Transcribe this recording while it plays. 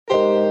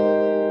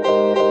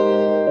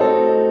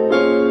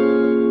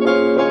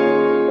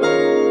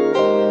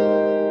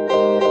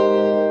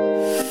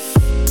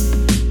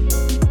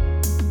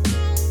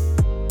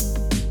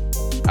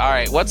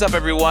what's up,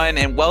 everyone,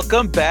 and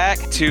welcome back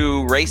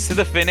to Race to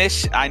the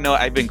Finish. I know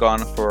I've been gone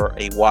for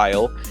a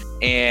while,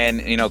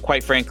 and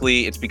quite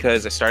frankly, it's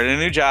because I started a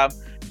new job,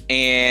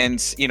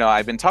 and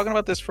I've been talking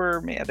about this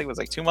for I think it was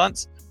like 2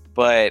 months,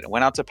 but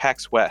went out to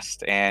PAX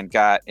West and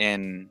got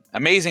an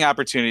amazing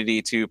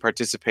opportunity to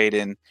participate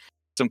in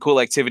some cool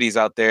activities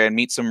out there and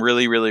meet some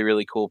really, really,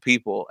 really cool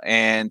people.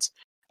 And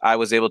I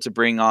was able to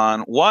bring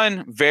on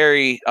one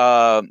very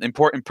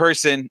important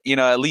person,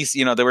 at least,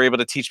 they were able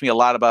to teach me a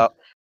lot about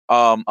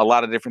a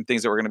lot of different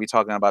things that we're going to be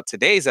talking about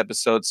today's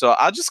episode. So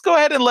I'll just go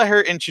ahead and let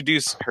her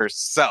introduce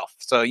herself.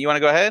 So you want to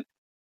go ahead?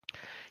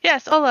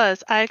 Yes,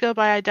 Olas. I go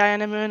by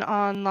Diana Moon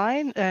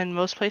online and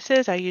most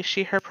places. I use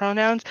she, her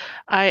pronouns.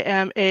 I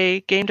am a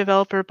game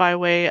developer by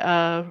way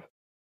of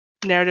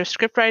narrative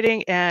script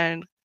writing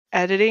and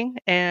editing,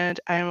 and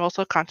I am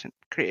also a content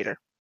creator.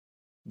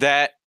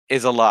 That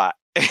is a lot.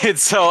 And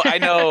so I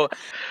know,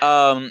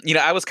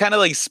 I was kind of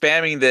like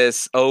spamming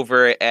this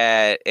over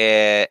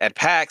at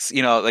PAX,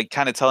 like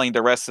kind of telling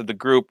the rest of the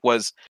group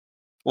was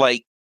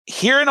like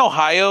here in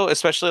Ohio,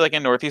 especially like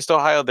in Northeast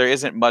Ohio, there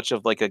isn't much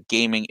of like a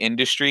gaming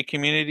industry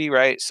community,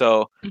 right?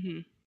 So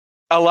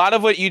a lot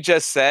of what you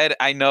just said,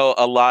 I know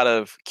a lot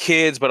of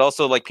kids, but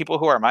also like people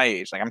who are my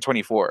age, like I'm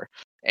 24,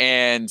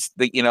 and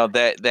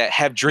that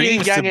have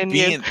dreams to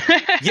be in,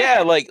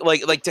 yeah,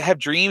 like to have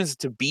dreams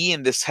to be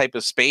in this type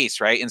of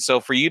space, right? And so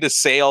for you to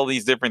say all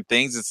these different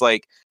things, it's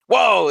like,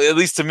 whoa, at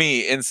least to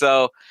me. And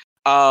so,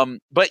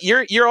 but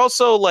you're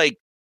also like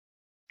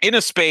in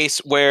a space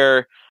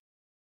where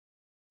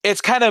it's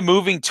kind of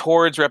moving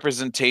towards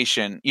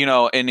representation,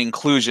 and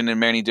inclusion in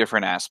many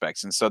different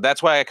aspects. And so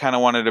that's why I kind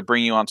of wanted to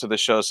bring you onto the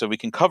show so we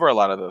can cover a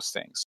lot of those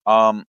things.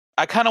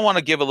 I kind of want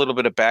to give a little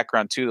bit of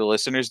background to the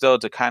listeners though,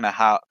 to kind of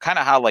how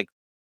like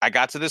I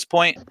got to this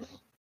point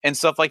and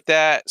stuff like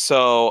that.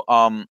 So,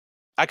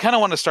 I kind of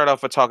want to start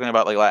off with talking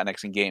about like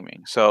Latinx and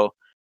gaming. So,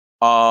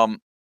 to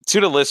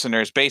the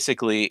listeners,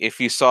 basically, if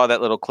you saw that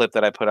little clip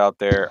that I put out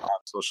there on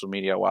social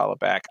media a while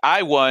back,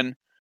 I won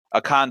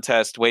a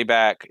contest way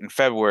back in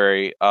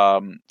February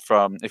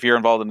from, if you're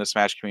involved in the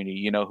Smash community,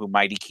 you know who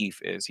Mighty Keith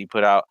is. He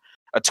put out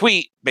a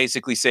tweet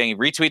basically saying,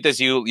 retweet this,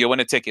 you'll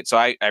win a ticket. So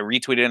I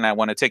retweeted and I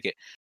won a ticket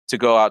to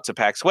go out to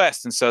PAX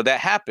West. And so that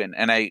happened.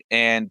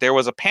 And there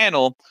was a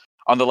panel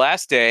on the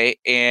last day,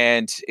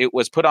 and it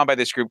was put on by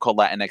this group called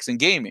Latinx in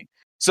Gaming.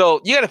 So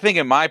you got to think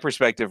in my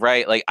perspective,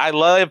 right? Like I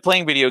love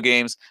playing video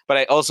games, but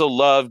I also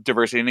love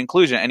diversity and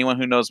inclusion. Anyone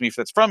who knows me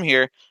that's from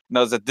here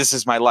knows that this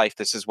is my life.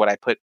 This is what I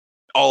put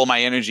all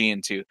my energy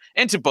into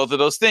both of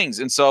those things.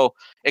 And so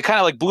it kind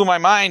of like blew my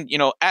mind,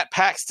 at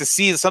PAX to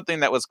see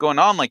something that was going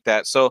on like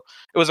that. So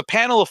it was a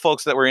panel of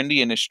folks that were in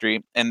the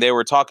industry, and they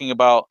were talking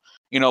about,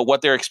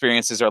 what their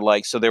experiences are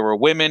like. So there were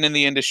women in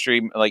the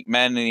industry, like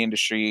men in the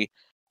industry,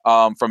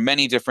 from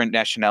many different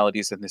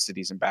nationalities,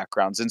 ethnicities, and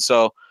backgrounds. And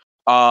so,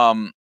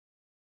 and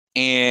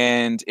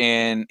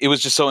it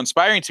was just so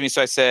inspiring to me.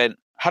 So I said,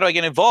 how do I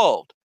get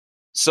involved?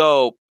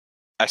 So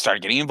I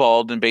started getting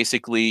involved, and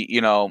basically,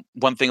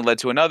 one thing led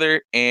to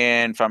another,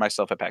 and found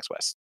myself at PAX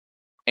West.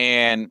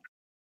 And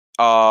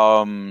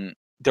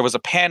there was a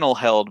panel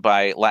held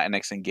by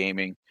Latinx in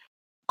Gaming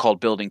called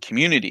Building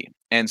Community,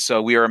 and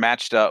so we were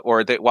matched up,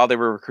 or while they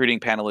were recruiting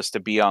panelists to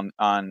be on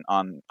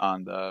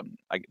the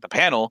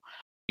panel,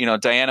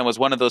 Diana was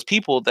one of those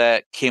people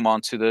that came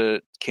on to do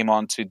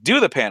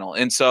the panel,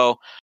 and so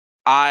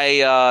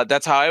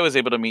that's how I was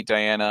able to meet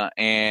Diana,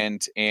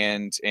 and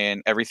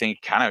everything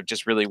kind of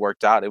just really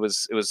worked out. It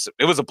was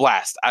a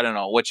blast. I don't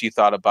know what you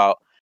thought about,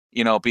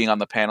 being on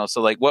the panel.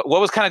 So like what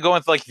was kind of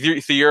going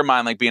through your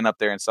mind, like being up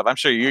there and stuff? I'm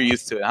sure you're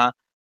used to it, huh?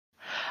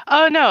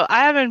 Oh no,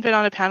 I haven't been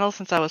on a panel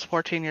since I was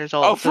 14 years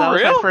old. Oh, for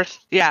real?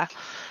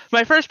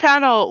 My first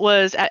panel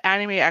was at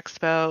Anime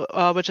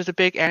Expo, which is a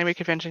big anime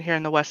convention here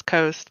in the West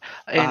Coast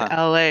in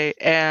LA,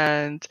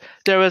 and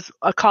there was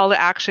a call to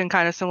action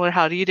kind of similar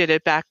how you did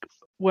it back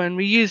when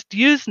we used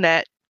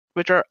Usenet,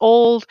 which are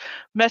old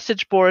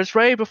message boards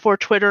right before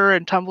Twitter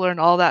and Tumblr and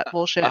all that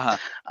bullshit,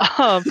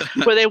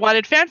 where they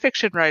wanted fan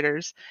fiction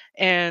writers.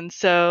 And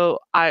so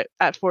I,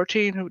 at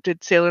 14, who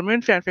did Sailor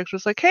Moon fan fiction,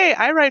 was like, hey,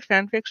 I write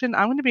fan fiction.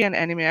 I'm going to be on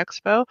Anime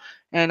Expo.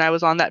 And I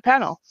was on that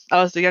panel.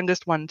 I was the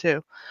youngest one,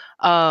 too.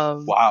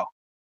 Wow.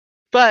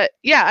 But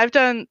yeah, I've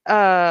done,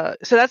 so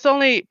that's the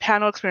only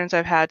panel experience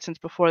I've had since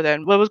before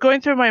then. What was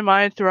going through my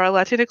mind through our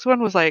Latinx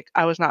one was like,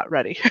 I was not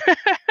ready.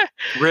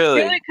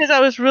 Really? Because I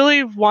was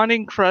really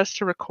wanting for us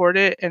to record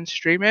it and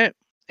stream it.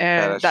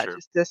 And that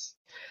just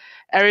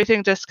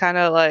everything just kind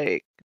of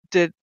like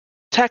did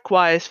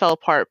tech-wise fell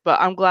apart.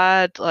 But I'm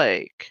glad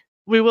like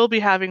we will be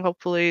having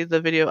hopefully the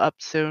video up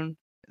soon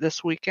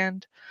this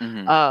weekend.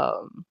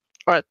 Of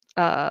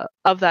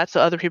that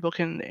so other people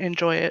can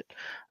enjoy it.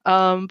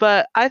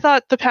 But I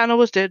thought the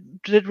panel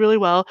did really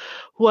well.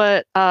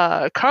 What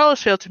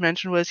Carlos failed to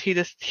mention was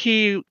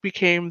he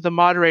became the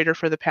moderator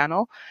for the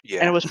panel,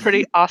 and was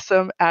pretty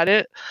awesome at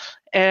it.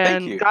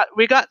 And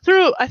we got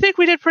through. I think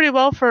we did pretty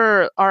well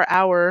for our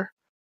hour.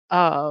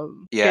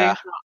 Getting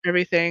through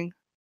everything.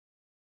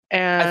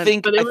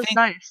 And but it was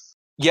nice.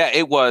 Yeah,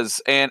 it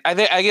was, and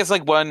I guess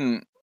like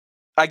one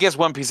I guess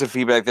one piece of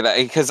feedback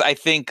because I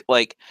think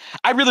like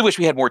I really wish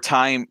we had more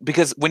time,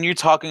 because when you're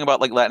talking about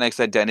like Latinx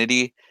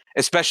identity,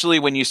 especially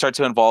when you start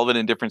to involve it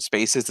in different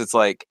spaces, it's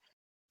like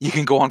you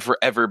can go on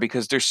forever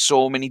because there's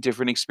so many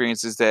different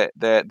experiences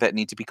that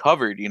need to be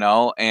covered,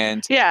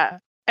 and Yeah,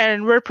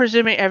 and we're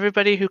presuming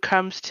everybody who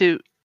comes to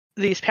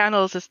these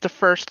panels is the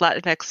first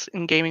Latinx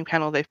in gaming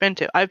panel they've been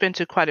to. I've been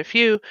to quite a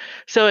few,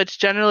 so it's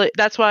generally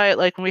that's why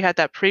like when we had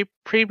that pre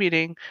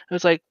meeting, it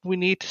was like we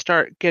need to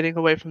start getting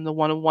away from the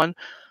 101,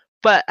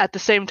 but at the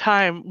same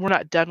time, we're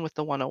not done with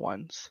the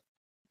 101s.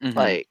 Mhm.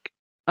 Like,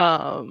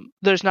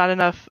 there's not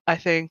enough, I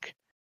think,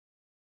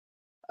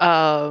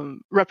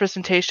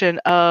 representation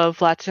of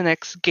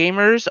Latinx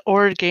gamers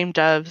or game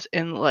devs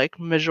in like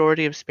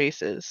majority of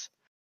spaces,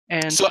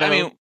 and So I so.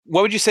 mean,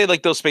 what would you say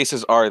like those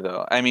spaces are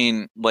though? I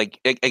mean, like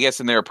I guess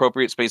in their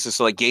appropriate spaces,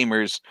 so like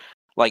gamers,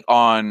 like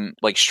on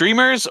like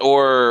streamers,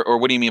 or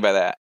what do you mean by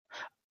that?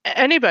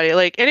 Anybody,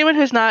 like anyone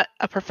who's not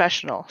a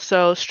professional.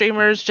 So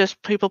streamers,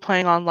 just people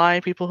playing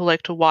online, people who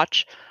like to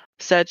watch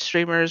said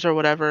streamers or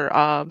whatever.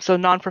 So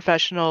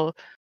non-professional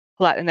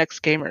Latinx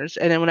gamers,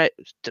 and then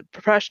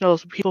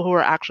professionals, people who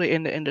are actually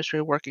in the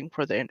industry, working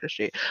for the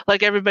industry,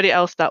 like everybody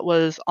else that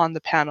was on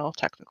the panel,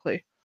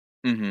 technically.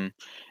 Mm-hmm.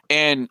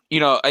 And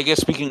I guess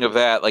speaking of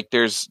that, like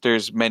there's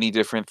many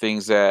different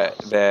things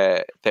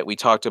that we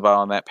talked about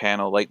on that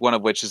panel. Like one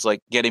of which is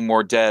like getting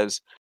more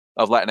devs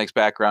of Latinx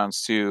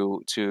backgrounds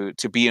to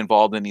be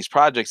involved in these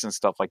projects and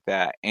stuff like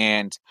that.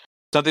 And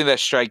something that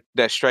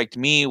striked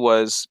me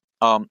was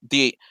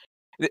the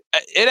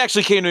it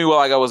actually came to me while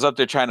like, I was up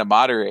there trying to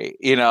moderate,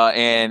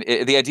 and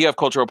the idea of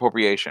cultural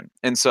appropriation.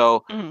 And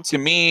so, Mm-hmm. to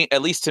me,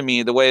 at least to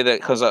me, the way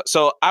that because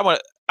so I want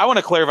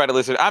to clarify to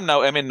listeners, I'm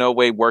in no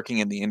way working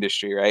in the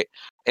industry, right?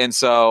 And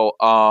so,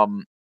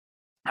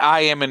 I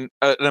am an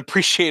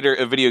appreciator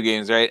of video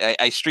games, right?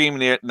 I stream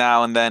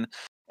now and then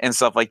and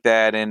stuff like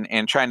that, and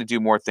trying to do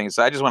more things.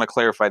 So I just want to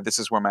clarify this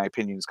is where my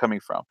opinion is coming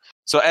from.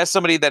 So, as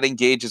somebody that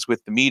engages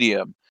with the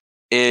medium,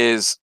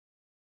 is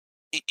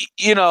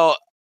you know,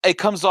 it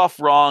comes off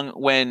wrong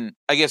when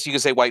I guess you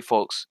could say white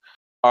folks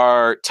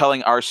are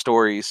telling our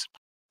stories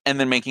and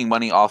then making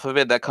money off of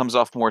it. That comes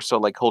off more so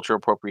like cultural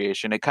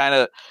appropriation. It kind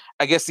of,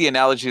 I guess the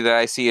analogy that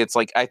I see, it's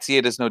like I see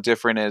it as no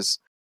different as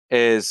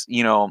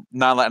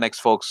non-Latinx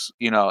folks,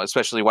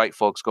 especially white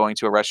folks going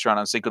to a restaurant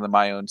on Cinco de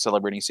Mayo and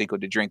celebrating Cinco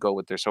de Drinko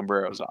with their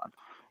sombreros on.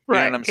 You know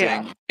what Right. I'm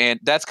Yeah. saying? And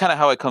that's kind of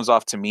how it comes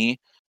off to me,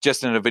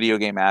 just in a video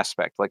game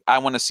aspect. Like I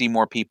want to see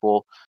more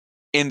people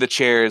in the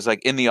chairs,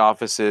 like in the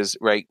offices,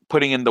 right,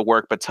 putting in the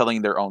work but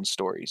telling their own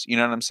stories. You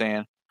know what I'm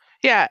saying?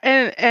 Yeah,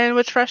 and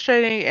what's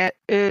frustrating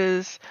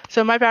is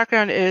so my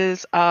background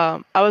is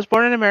I was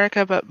born in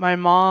America, but my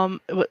mom's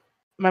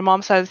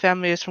side of the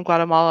family is from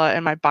Guatemala,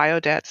 and my bio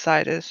dad's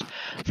side is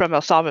from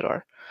El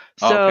Salvador.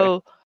 Oh, okay.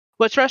 So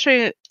what's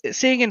frustrating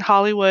seeing in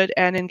Hollywood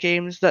and in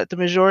games that the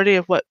majority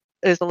of what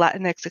is the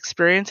Latinx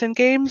experience in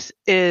games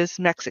is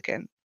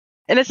Mexican,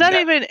 and it's not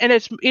Yeah. even and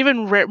it's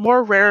even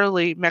more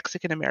rarely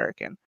Mexican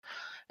American,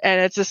 and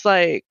it's just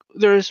like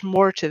there's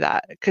more to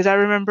that because I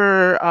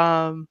remember.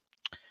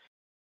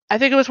 I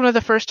think it was one of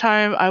the first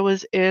time I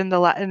was in the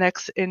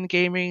Latinx in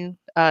gaming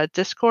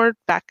Discord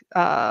back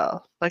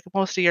like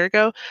almost a year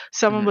ago.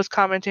 Someone Hmm. was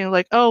commenting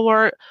like, "Oh,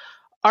 our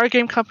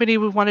game company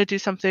we want to do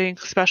something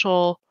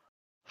special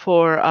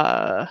for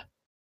I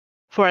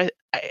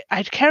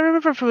can't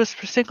remember if it was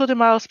for Cinco de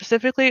Mayo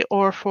specifically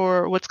or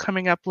for what's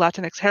coming up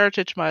Latinx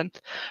Heritage Month,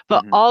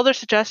 but Hmm. all their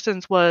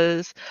suggestions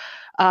was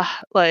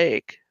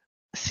like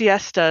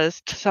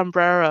siestas,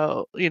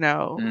 sombrero,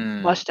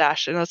 Mm,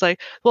 mustache. And I was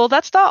like, well,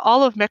 that's not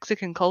all of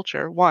Mexican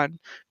culture. One.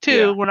 Two,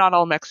 yeah. we're not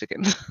all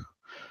Mexicans.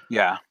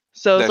 Yeah.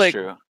 So it's That's like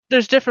true.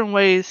 there's different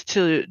ways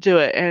to do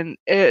it. And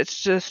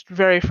it's just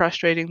very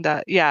frustrating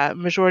that, yeah,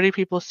 majority of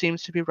people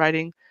seems to be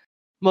writing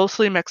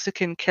mostly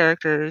Mexican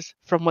characters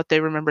from what they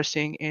remember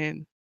seeing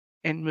in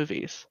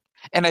movies.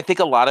 And I think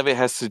a lot of it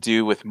has to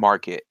do with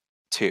market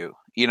too.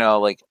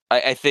 Like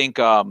I think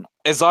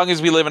as long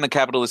as we live in a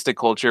capitalistic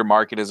culture,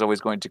 market is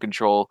always going to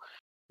control,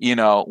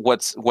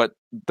 what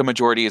the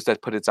majority is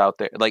that put it's out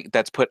there, like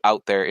that's put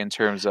out there in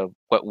terms of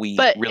what we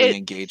But really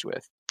engage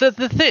with.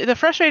 the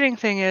frustrating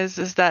thing is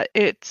that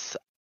it's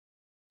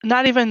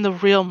not even the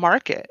real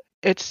market.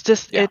 It's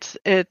just Yeah.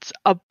 it's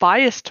a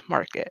biased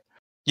market.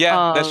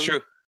 Yeah, that's Um,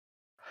 true.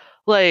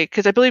 like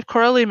because I believe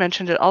Coralie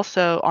mentioned it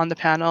also on the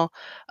panel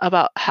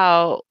about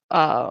how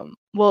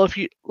well if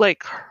you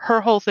like her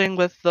whole thing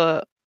with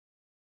not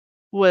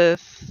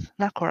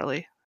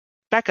Coralie,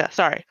 Becca,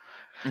 sorry.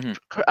 Hmm.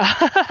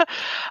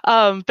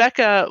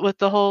 Becca with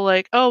the whole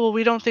like, oh well,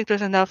 we don't think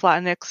there's enough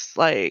Latinx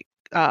like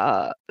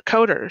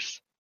coders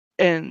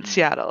in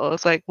Seattle.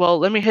 It's like, well,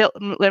 let me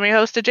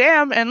host a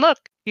jam, and look,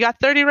 you got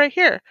 30 right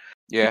here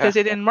Yeah. because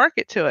they didn't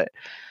market to it.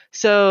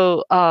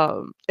 So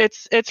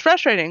it's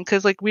frustrating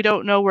because like we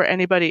don't know where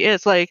anybody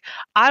is. Like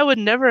I would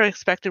never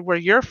expected where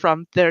you're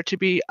from there to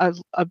be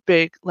a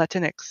big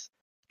Latinx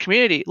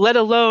community, let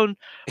alone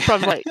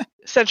from like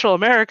Central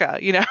America.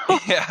 Yeah,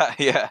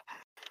 yeah.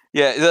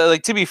 Yeah,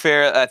 like to be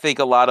fair, I think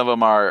a lot of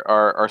them are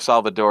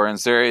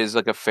Salvadorans. There is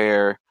like a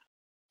fair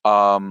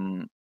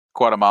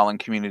Guatemalan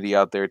community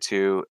out there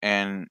too,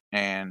 and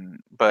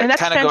but And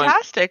that's kind of going,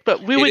 fantastic,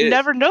 but we it would is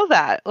never know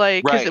that.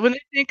 Like, because right. when they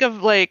think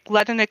of like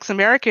Latinx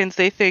Americans,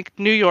 they think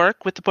New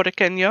York with the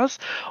Puertorriqueños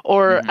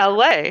or Mhm.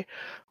 LA,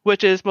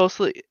 which is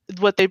mostly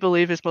what they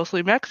believe is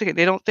mostly Mexican.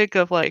 They don't think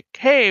of like,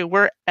 hey,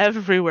 we're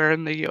everywhere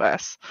in the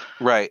US.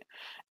 Right.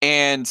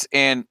 And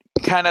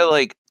kind of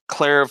like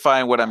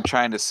clarifying what I'm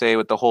trying to say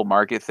with the whole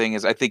market thing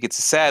is I think it's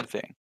a sad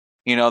thing.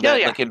 You know, Oh, that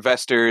yeah, like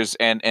investors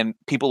and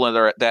people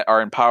that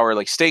are in power,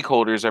 like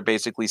stakeholders, are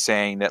basically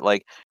saying that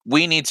like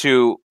we need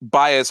to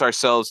bias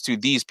ourselves to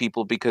these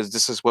people because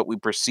this is what we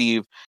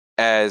perceive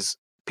as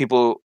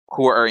people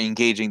who are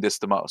engaging this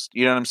the most.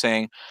 You know what I'm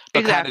saying?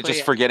 But kind of exactly.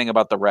 just Yeah. forgetting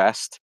about the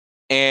rest.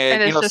 And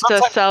And you it's know, just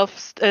a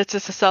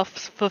sometimes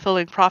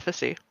self-fulfilling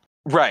prophecy.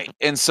 right.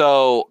 And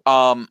so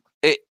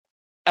it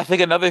I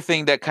think another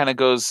thing that kind of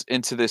goes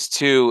into this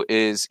too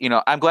is, you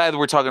know, I'm glad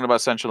we're talking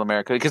about Central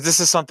America because this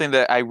is something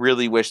that I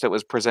really wish that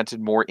was presented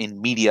more in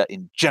media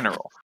in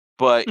general.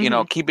 But, you Hmm.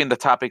 know, keeping the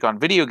topic on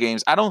video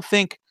games, I don't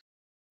think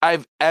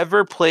I've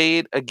ever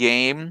played a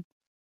game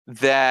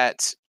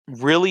that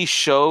really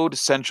showed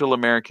Central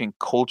American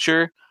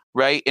culture,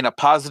 right, in a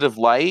positive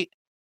light,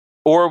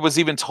 or was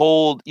even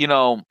told, you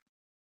know,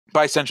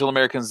 by Central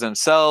Americans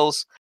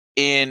themselves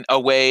in a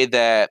way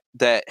that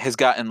has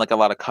gotten like a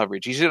lot of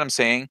coverage. You see what I'm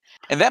saying?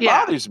 And that Yeah.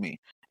 bothers me.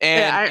 Yeah,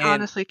 And I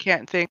honestly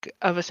can't think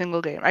of a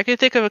single game. I could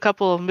think of a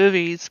couple of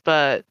movies,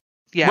 but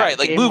yeah, right,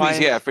 like movies,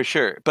 game-wise. yeah, for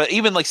sure. But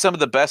even like some of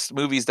the best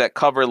movies that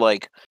cover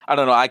like I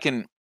don't know, I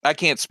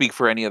can't speak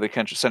for any other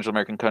country, Central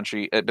American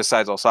country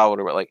besides El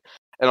Salvador, but like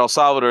in El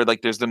Salvador,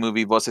 like there's the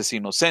movie Voces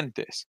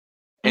Inocentes.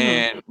 Hmm.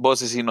 And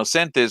Voces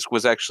Inocentes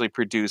was actually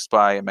produced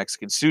by a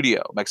Mexican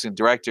studio, Mexican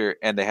director,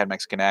 and they had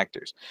Mexican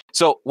actors.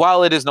 So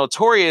while it is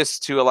notorious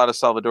to a lot of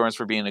Salvadorans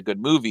for being a good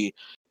movie,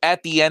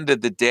 at the end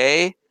of the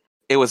day,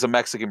 it was a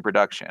Mexican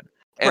production.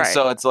 And Right.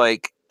 so it's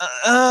like,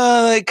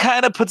 it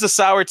kind of puts a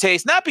sour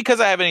taste, not because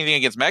I have anything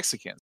against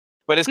Mexicans,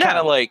 but No. it's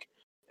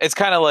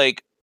kind of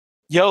like,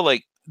 yo,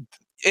 like,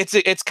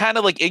 it's kind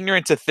of like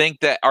ignorant to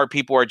think that our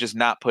people are just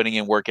not putting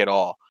in work at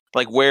all.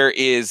 Like, where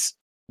is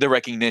the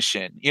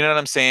recognition? You know what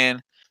I'm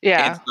saying? And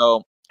Yeah.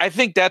 so I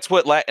think that's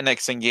what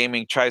Latinx in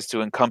gaming tries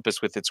to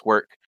encompass with its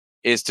work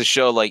is to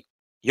show like,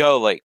 yo,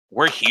 like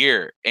we're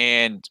here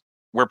and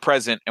we're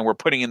present and we're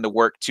putting in the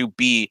work to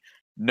be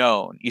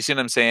known. You see what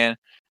I'm saying?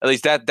 At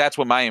least that's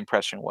what my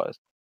impression was.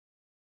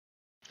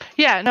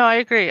 Yeah, no, I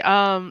agree.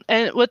 And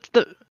what's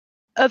the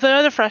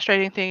other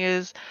frustrating thing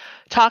is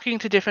talking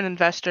to different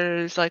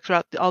investors, like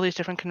throughout all these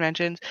different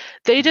conventions,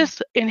 they Mhm.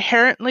 just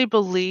inherently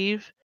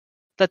believe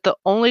that the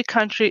only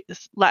countries,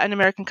 Latin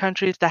American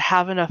countries that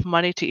have enough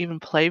money to even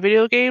play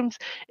video games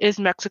is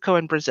Mexico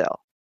and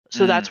Brazil.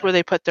 So that's Mm, where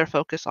they put their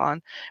focus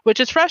on, which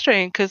is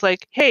frustrating because,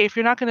 like, hey, if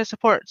you're not going to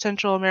support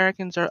Central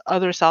Americans or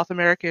other South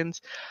Americans,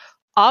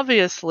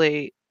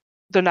 obviously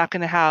they're not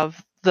going to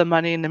have the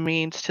money and the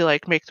means to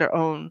like make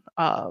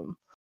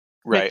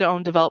right. their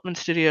own development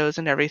studios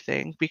and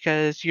everything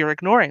because you're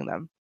ignoring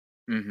them.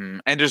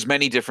 And there's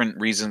many different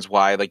reasons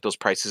why like those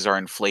prices are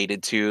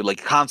inflated too.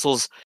 Like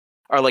consoles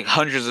are like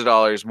hundreds of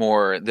dollars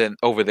more than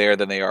over there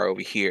than they are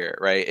over here,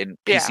 right? And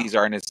Yeah. PCs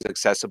aren't as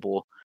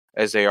accessible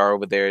as they are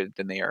over there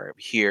than they are over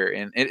here.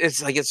 And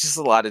it's like it's just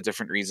a lot of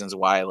different reasons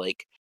why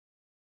like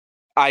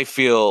I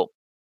feel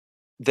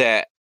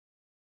that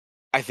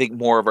I think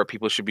more of our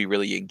people should be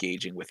really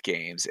engaging with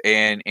games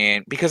and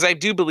because I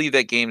do believe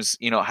that games,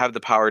 you know, have the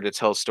power to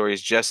tell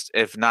stories just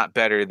if not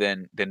better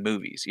than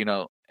movies, you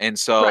know. And Right.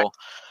 so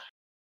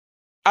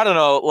I don't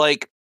know,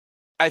 like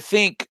I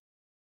think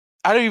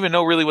I don't even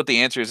know really what the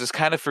answer is. It's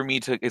kind of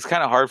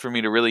hard for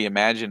me to really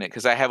imagine it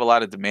because I have a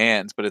lot of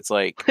demands, but it's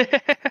like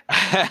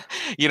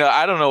you know,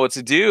 I don't know what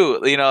to do,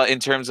 you know, in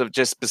terms of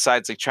just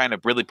besides like trying to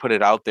really put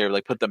it out there,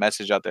 like put the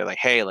message out there, like,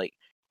 hey, like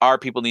our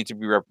people need to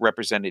be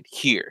represented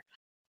here.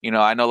 You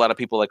know, I know a lot of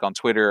people like on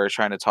Twitter are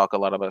trying to talk a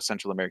lot about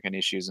Central American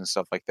issues and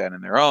stuff like that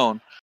in their own,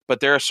 but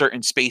there are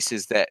certain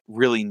spaces that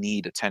really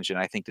need attention.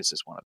 I think this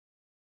is one of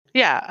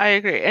Yeah, I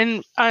agree.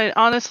 And I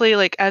honestly,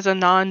 like as a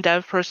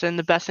non-dev person,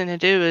 the best thing to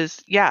do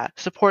is, yeah,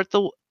 support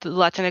the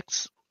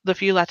Latinx, the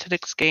few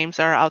Latinx games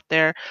that are out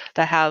there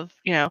that have,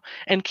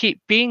 and keep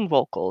being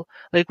vocal.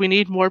 Like we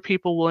need more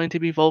people willing to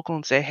be vocal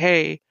and say,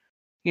 hey,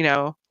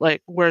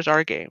 like where's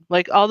our game?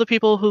 Like all the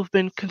people who've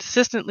been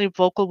consistently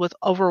vocal with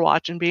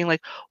Overwatch and being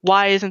like,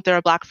 why isn't there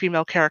a black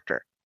female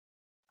character?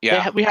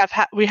 yeah, We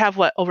have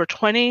what, over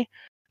 20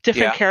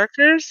 different yeah,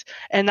 characters,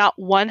 and not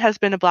one has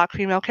been a black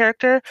female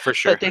character. for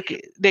But sure.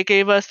 they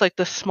gave us like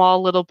the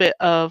small little bit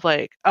of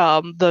like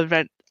the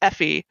event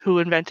Effie who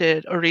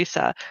invented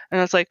Orisa,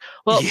 and it's like,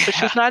 well, but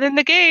Yeah. she's not in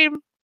the game, you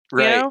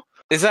Right. know?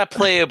 Is that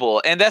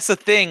playable? And that's the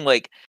thing,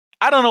 like,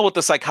 I don't know what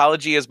the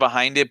psychology is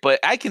behind it, but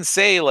I can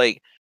say,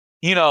 like,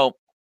 you know,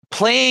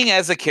 playing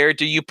as a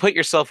character, you put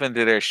yourself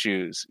into their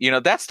shoes. You know,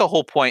 that's the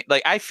whole point.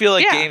 Like, I feel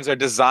like Yeah, games are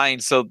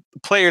designed so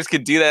players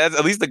can do that,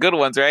 at least the good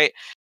ones, right?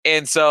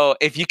 And so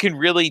if you can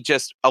really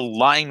just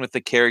align with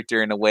the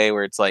character in a way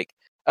where it's like,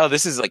 oh,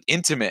 this is like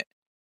intimate,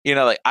 you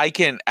know, like I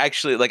can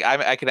actually, like,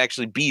 I can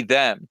actually be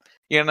them.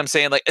 You know what I'm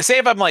saying? Like, say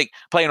if I'm like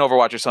playing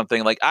Overwatch or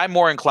something, like I'm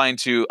more inclined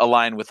to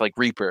align with like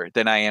Reaper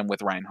than I am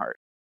with Reinhardt.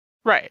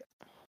 Right.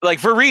 Like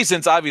for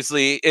reasons,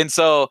 obviously, and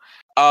so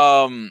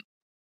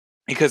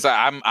because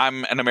I'm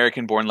an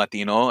American born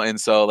Latino, and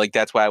so like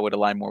that's why I would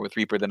align more with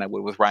Reaper than I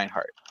would with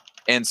Reinhardt.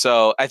 And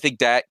so I think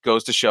that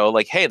goes to show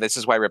like, hey, this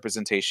is why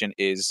representation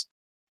is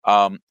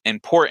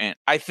important.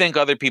 I think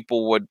other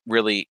people would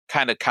really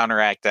kind of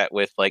counteract that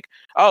with like,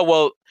 oh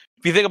well,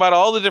 if you think about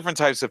all the different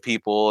types of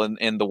people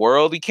in the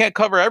world, you can't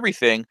cover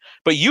everything.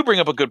 But you bring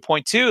up a good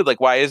point too.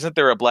 Like, why isn't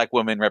there a black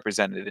woman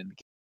represented in the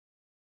game?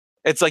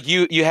 It's like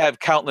you have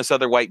countless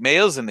other white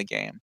males in the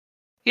game.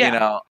 Yeah. You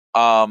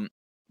know,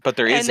 but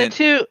there and isn't.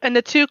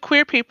 The two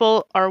queer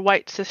people are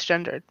white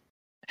cisgendered.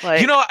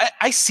 Like, you know,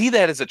 I see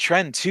that as a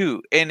trend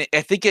too, and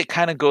I think it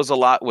kind of goes a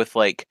lot with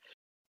like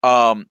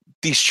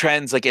these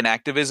trends like in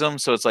activism.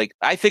 So it's like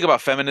I think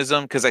about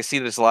feminism because I see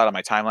this a lot on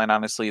my timeline.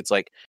 Honestly, it's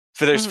like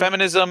there's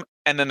feminism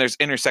and then there's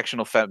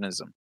intersectional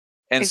feminism,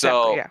 and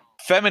exactly, so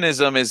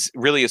feminism is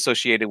really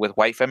associated with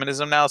white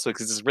feminism now. So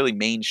because it's really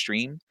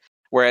mainstream,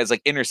 whereas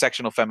like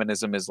intersectional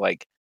feminism is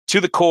like to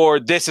the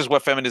core. This is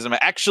what feminism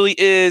actually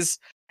is.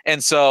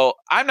 And so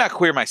I'm not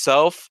queer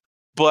myself,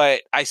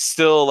 but I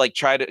still like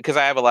try to, because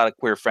I have a lot of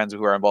queer friends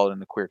who are involved in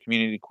the queer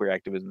community, queer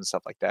activism and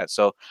stuff like that.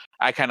 So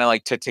I kind of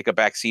like to take a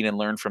back seat and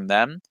learn from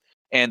them.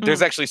 And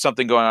there's actually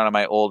something going on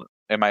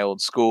in my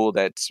old school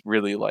that's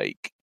really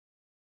like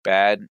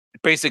bad.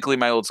 Basically,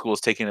 my old school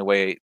is taking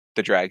away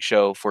the drag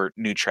show for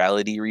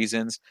neutrality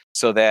reasons,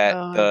 so that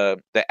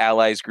the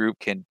allies group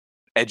can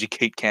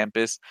educate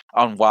campus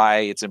on why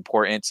it's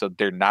important. So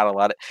they're not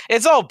allowed.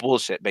 It's all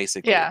bullshit,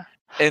 basically. Yeah.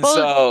 And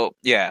so,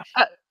 yeah.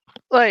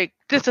 Like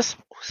just a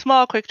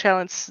small quick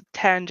challenge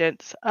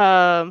tangents.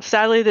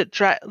 Sadly,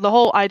 the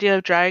whole idea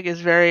of drag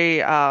is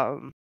very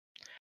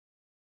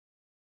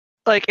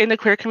like in the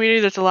queer community.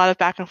 There's a lot of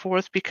back and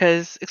forth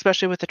because,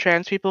 especially with the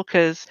trans people,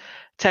 because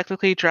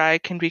technically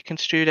drag can be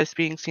construed as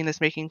being seen as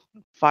making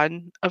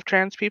fun of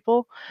trans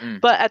people.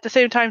 But at the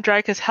same time,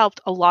 drag has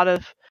helped a lot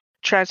of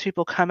trans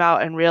people come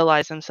out and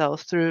realize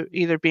themselves through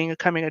either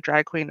becoming a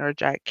drag queen or a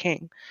drag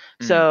king.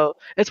 So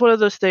it's one of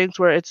those things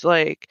where it's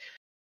like,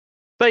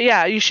 but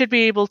yeah, you should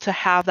be able to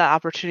have that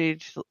opportunity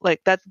to,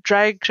 like, that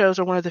drag shows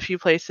are one of the few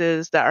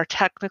places that are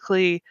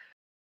technically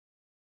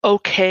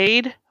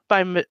okayed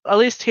by, at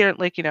least here,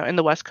 like, you know, in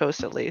the West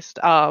Coast at least,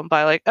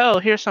 by like, oh,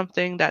 here's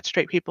something that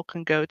straight people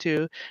can go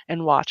to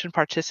and watch and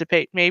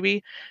participate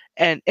maybe,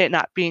 and it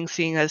not being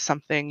seen as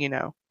something, you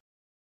know,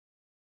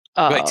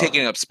 like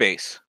taking up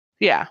space.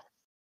 Yeah.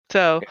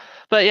 So, okay.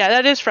 But yeah,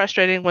 that is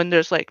frustrating when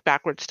there's like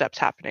backward steps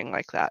happening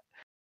like that.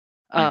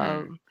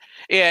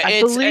 Yeah, I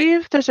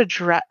believe there's a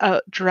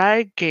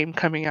drag game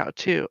coming out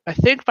too. I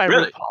think by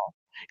really? RuPaul.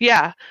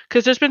 Yeah,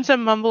 because there's been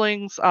some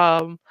rumblings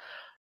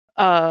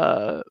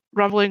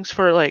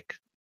for like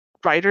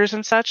writers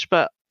and such,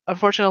 but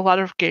unfortunately, a lot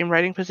of game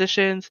writing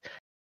positions,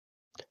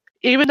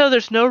 even though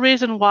there's no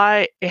reason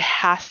why it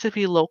has to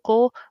be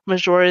local,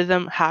 majority of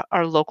them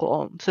are local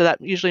owned. So that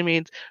usually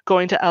means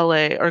going to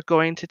LA or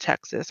going to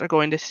Texas or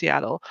going to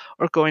Seattle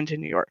or going to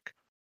New York.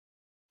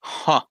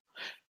 Huh.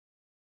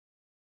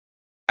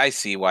 I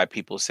see why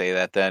people say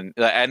that then.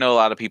 I know a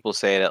lot of people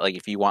say that like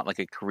if you want like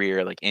a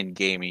career like in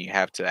gaming, you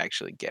have to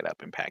actually get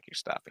up and pack your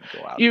stuff and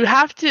go out. You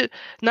have to,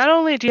 not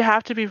only do you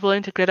have to be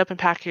willing to get up and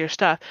pack your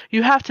stuff,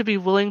 you have to be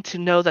willing to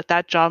know that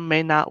that job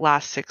may not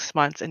last 6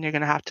 months and you're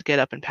going to have to get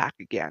up and pack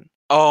again.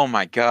 Oh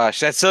my gosh.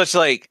 That's such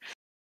like,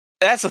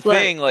 that's the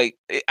thing. Like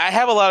I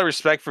have a lot of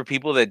respect for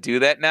people that do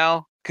that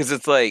now. Cause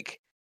it's like,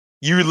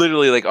 you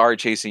literally like are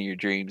chasing your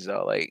dreams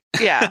though. Like,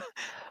 yeah,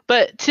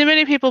 but too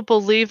many people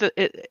believe that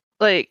it,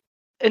 like,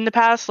 in the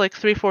past, like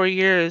 3-4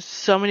 years,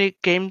 so many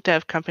game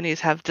dev companies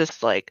have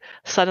just like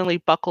suddenly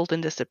buckled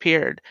and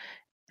disappeared.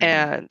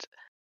 And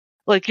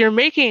like you're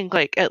making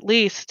like at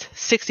least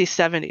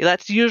 60-70.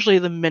 That's usually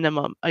the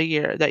minimum a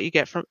year that you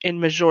get from in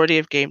majority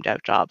of game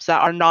dev jobs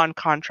that are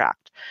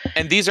non-contract.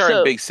 And these are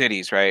in big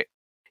cities, right?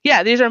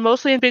 Yeah, these are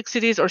mostly in big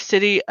cities or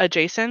city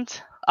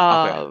adjacent,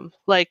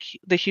 like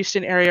the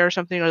Houston area or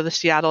something, or the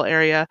Seattle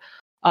area.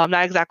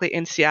 Not exactly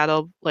in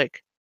Seattle,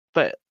 like,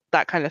 but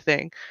that kind of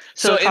thing.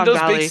 So in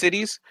those big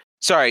cities,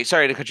 sorry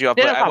to cut you off,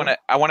 but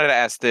I wanted to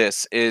ask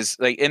this: is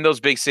like in those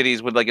big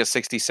cities, would like a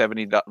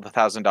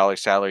 $60,000-$70,000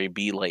 salary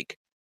be like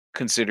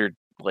considered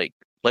like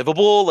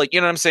livable? Like, you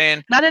know what I'm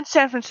saying? Not in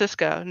San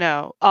Francisco,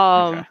 no.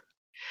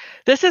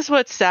 This is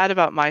what's sad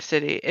about my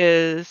city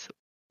is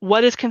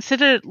what is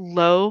considered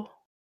low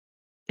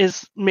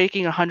is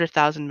making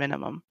 100,000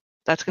 minimum.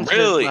 That's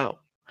considered low.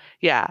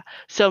 Yeah.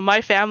 So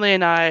my family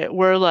and I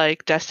were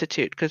like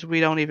destitute because we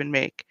don't even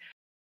make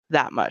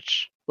that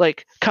much.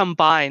 Like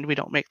combined, we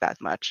don't make that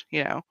much,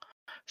 you know.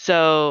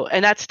 So,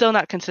 and that's still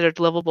not considered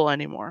livable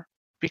anymore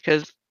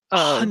because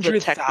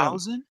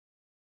 100,000.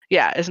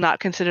 Yeah, is not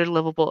considered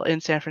livable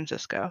in San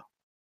Francisco.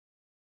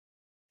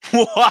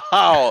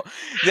 Wow,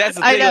 that's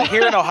the thing. Like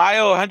here in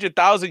Ohio,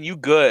 100,000, you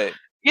good.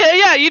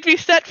 Yeah, you'd be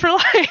set for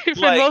life in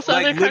most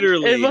other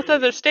countries, in most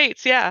other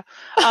states. Yeah,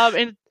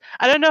 and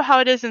I don't know how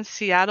it is in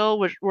Seattle,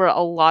 where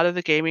a lot of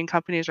the gaming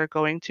companies are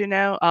going to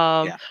now.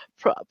 Yeah.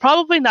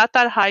 Probably not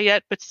that high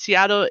yet, but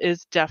Seattle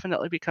is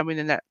definitely becoming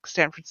the next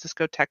San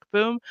Francisco tech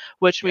boom,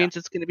 which Yeah. means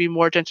it's going to be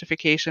more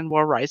gentrification,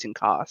 more rising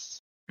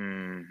costs.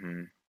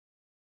 Hmm.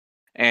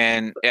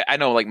 And I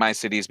know like my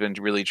city's been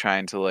really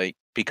trying to like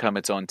become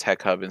its own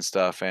tech hub and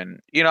stuff. And,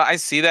 I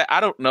see that. I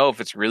don't know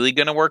if it's really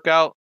going to work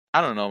out.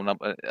 I don't know.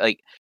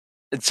 Like,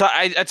 so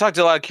I talked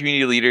to a lot of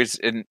community leaders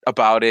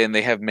about it, and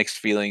they have mixed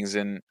feelings,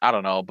 and I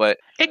don't know, but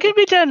It could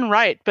be done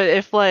right, but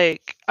if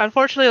like,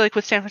 unfortunately, like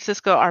with San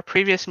Francisco, our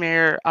previous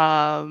mayor,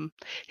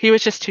 he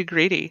was just too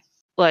greedy.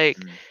 Like,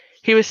 mm,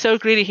 he was so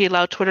greedy, he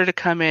allowed Twitter to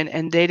come in,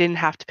 and they didn't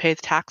have to pay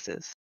the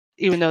taxes,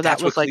 even though that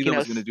that's what was like, Cleveland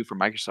was going to do for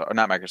Microsoft, or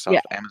not yeah,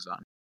 Microsoft,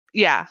 Amazon.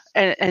 yeah,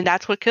 and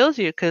that's what kills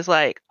you, because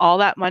like all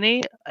that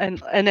money,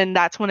 and then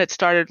that's when it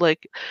started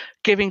like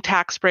giving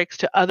tax breaks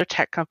to other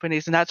tech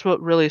companies, and that's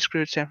what really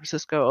screwed San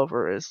Francisco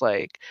over, is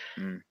like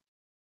Mm.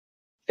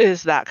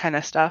 is that kind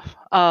of stuff.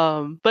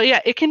 But yeah,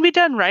 it can be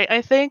done right,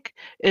 I think.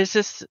 It's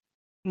just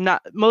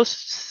not,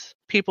 most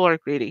people are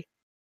greedy.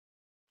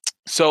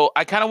 So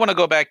I kind of want to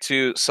go back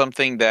to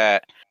something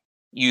that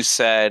you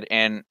said,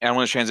 and I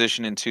want to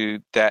transition into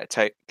that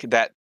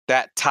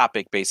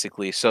topic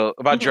basically. So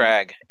about Hmm.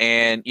 drag,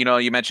 and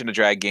you mentioned a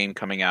drag game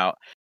coming out,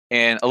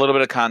 and a little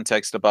bit of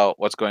context about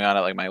what's going on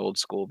at like my old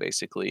school.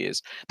 Basically,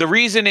 is the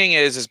reasoning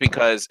is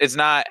because it's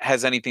not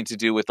has anything to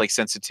do with like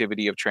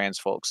sensitivity of trans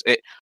folks.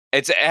 It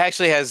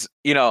actually has,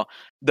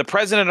 the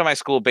president of my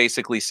school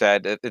basically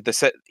said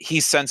that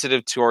he's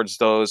sensitive towards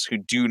those who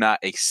do not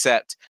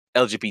accept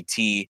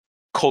LGBT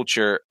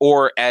culture,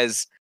 or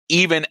as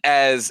even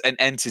as an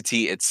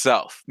entity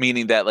itself,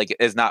 meaning that like it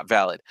is not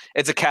valid.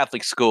 It's a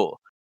Catholic school,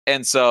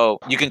 and so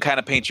you can kind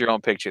of paint your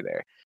own picture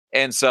there.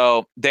 And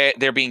so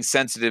they're being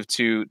sensitive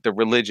to the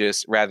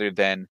religious rather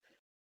than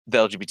the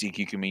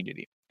LGBTQ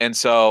community. And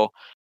so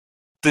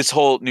this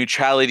whole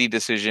neutrality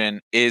decision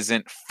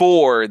isn't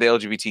for the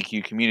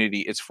LGBTQ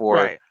community; it's for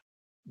Right.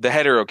 the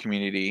hetero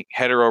community,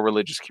 hetero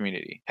religious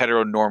community,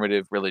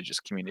 heteronormative religious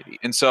community.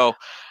 And so,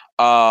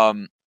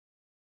 um,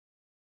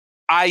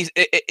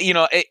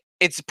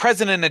 it's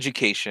present in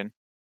education.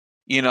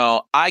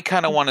 I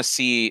kind of want to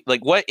see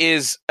like what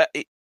is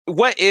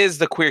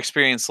the queer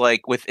experience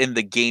like within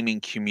the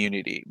gaming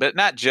community, but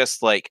not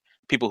just like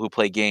people who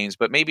play games,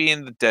 but maybe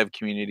in the dev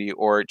community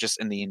or just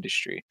in the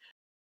industry.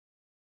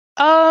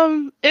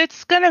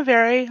 It's gonna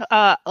vary.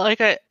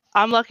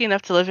 I'm lucky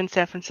enough to live in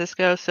San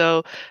Francisco,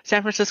 so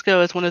San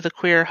Francisco is one of the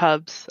queer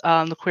hubs,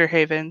 the queer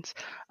havens.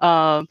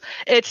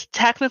 It's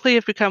technically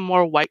have become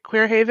more white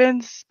queer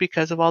havens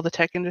because of all the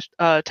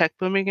tech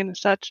booming and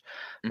such.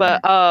 Hmm.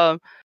 But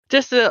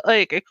just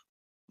like a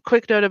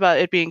quick note about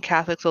it being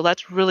Catholic, so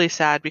that's really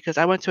sad because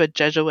I went to a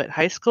Jesuit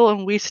high school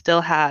and we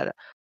still had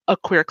a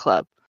queer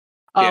club.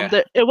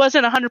 Yeah. It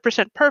wasn't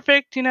 100%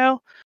 perfect, you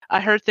know.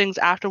 I heard things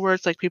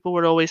afterwards, like people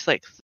would always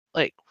like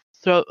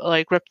throw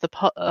like rip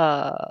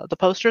the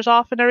posters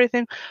off and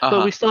everything, but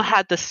Uh-huh. we still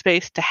had the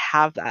space to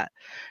have that.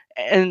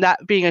 And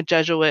that being a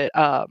Jesuit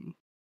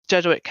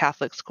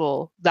Catholic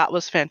school, that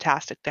was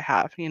fantastic to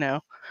have, you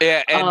know.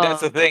 Yeah, and that's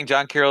the Um, thing.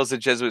 John Carroll's a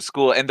Jesuit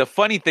school, and the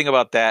funny thing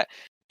about that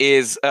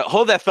is,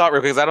 hold that thought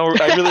real quick, because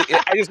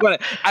I just want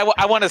to,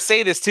 I want to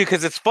say this too,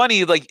 because it's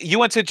funny. Like you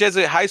went to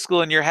Jesuit high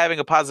school and you're having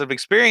a positive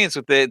experience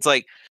with it. It's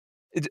like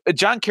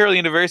John Carroll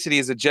University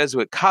is a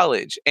Jesuit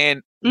college,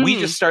 and we mhm,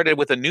 just started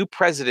with a new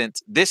president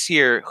this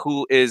year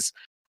who is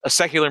a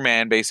secular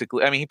man,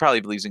 basically. I mean, he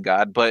probably believes in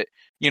God, but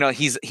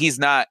he's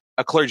not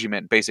a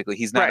clergyman. Basically,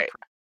 he's not a right.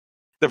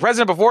 the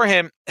president before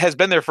him has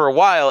been there for a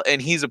while, and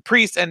he's a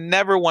priest and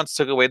never once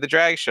took away the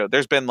drag show.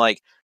 There's been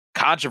like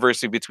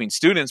controversy between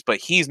students, but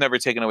he's never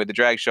taken away the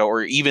drag show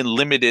or even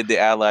limited the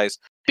allies,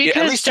 at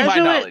Because least to my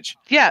Jesuit, knowledge.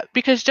 yeah,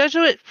 because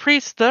Jesuit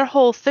priests, their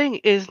whole thing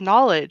is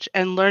knowledge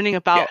and learning Yeah.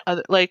 about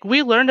other, like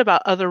we learned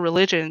about other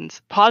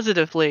religions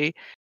positively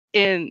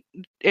in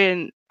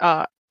in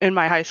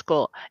my high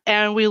school,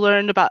 and we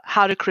learned about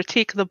how to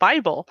critique the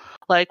Bible.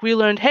 Like we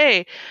learned,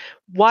 hey,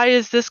 why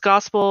is this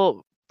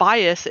gospel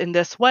biased in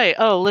this way?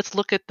 Oh, let's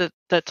look at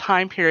the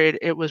time period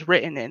it was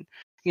written in.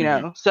 You Hmm.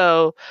 know,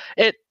 so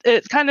it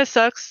kind of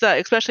sucks,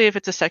 especially if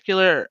it's a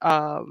secular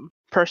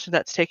person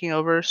that's taking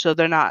over, so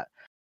they're not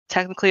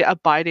technically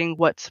abiding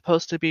what's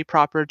supposed to be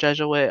proper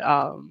Jesuit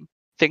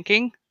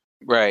thinking.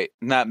 Right.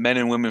 Not men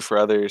and women for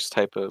others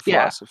type of Yeah.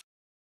 philosophy.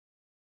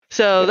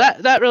 So Yeah.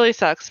 that really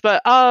sucks.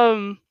 But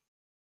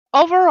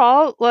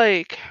overall,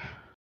 like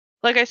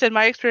I said,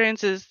 my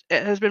experience it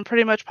has been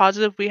pretty much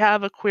positive. We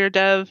have a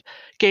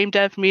game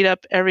dev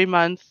meetup every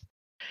month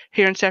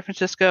here in San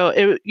Francisco.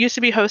 It used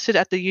to be hosted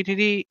at the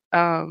Unity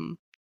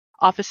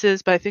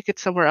offices, but I think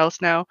it's somewhere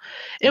else now.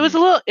 It was Hmm.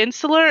 a little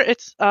insular.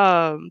 It's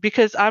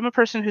because I'm a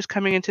person who's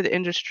coming into the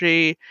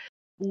industry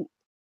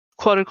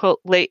quote unquote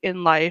late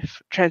in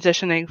life,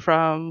 transitioning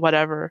from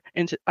whatever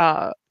into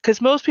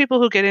because most people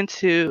who get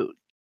into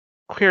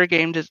queer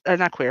or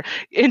not queer,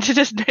 into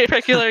just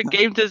regular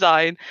game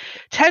design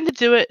tend to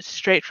do it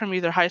straight from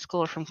either high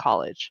school or from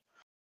college.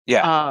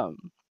 Yeah.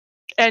 Um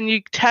and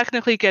you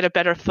technically get a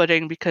better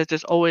footing because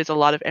there's always a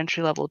lot of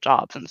entry level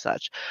jobs and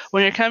such.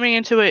 When you're coming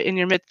into it in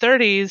your mid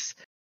 30s,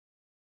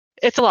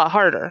 it's a lot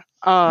harder.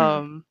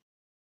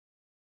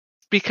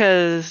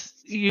 Because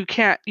you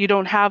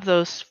don't have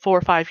those 4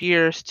 or 5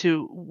 years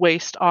to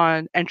waste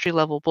on entry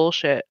level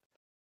bullshit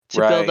to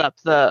build Right. up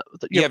You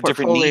your have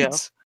different portfolio.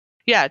 needs.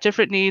 Yeah,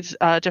 different needs,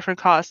 different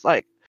costs.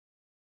 Like,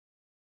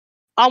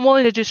 I'm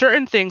willing to do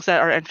certain things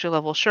that are entry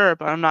level, sure,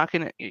 but I'm not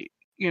gonna,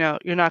 you're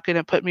not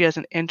gonna put me as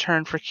an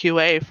intern for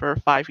QA for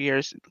 5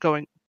 years,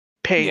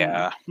 paying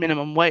Yeah.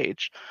 minimum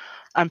wage.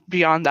 I'm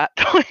beyond that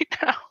point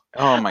now.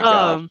 Oh my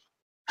god.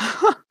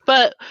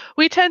 But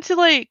we tend to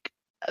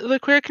the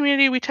queer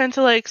community. We tend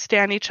to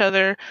stand each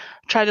other,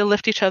 try to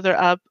lift each other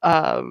up.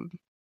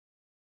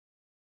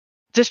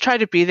 Just try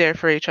to be there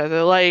for each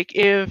other. Like,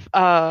 if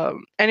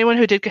anyone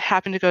who did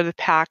happen to go to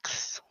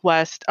PAX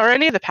West, or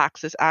any of the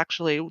PAXs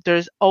actually,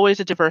 there's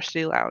always a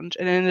diversity lounge,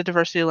 and in the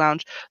diversity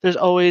lounge, there's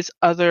always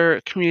other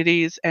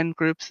communities and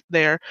groups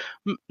there.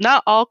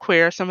 Not all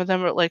queer. Some of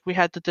them are we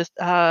had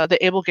the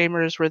Able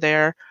Gamers were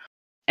there,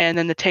 and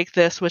then the Take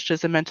This, which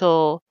is a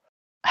mental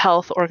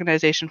health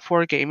organization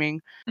for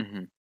gaming.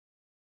 Mm-hmm.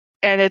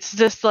 And it's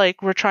just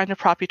we're trying to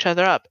prop each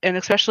other up, and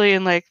especially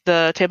in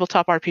the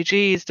tabletop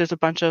RPGs, there's a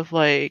bunch of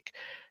indie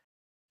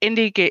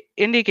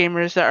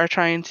gamers that are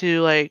trying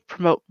to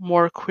promote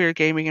more queer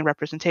gaming and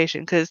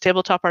representation, because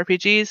tabletop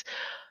RPGs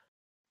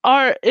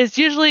is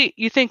usually,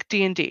 you think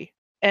D&D,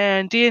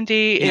 and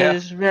D&D Yeah.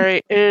 is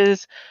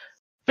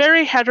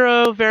very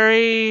hetero,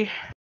 very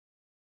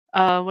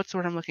what's the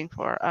word I'm looking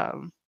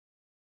for,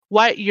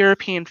 white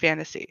European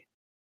fantasy.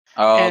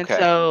 Oh, And okay.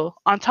 so,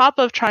 on top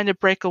of trying to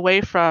break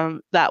away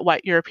from that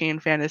white European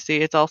fantasy,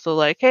 it's also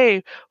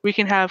hey, we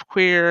can have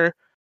queer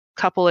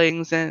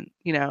couplings and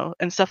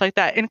and stuff like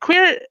that. And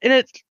queer,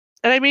 and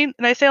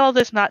I say all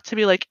this not to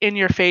be in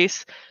your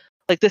face,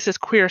 this is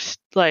queer,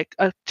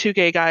 two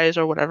gay guys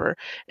or whatever.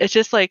 It's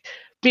just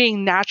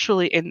being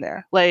naturally in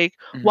there,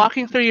 Mm-hmm.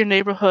 walking through your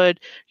neighborhood,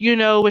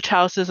 which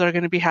houses are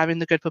going to be having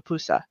the good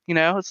pupusa.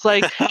 It's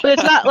but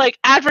it's not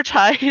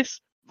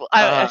advertised.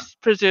 I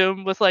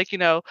presume with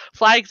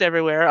flags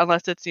everywhere,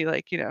 unless it's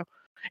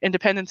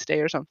Independence Day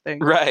or something.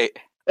 Right.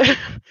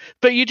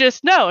 But you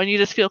just know, and you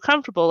just feel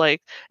comfortable,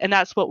 and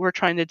that's what we're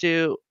trying to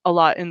do a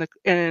lot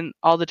in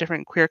all the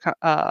different queer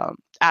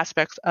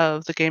aspects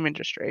of the game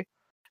industry.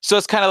 So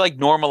it's kind of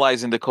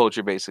normalizing the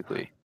culture,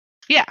 basically.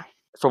 Yeah.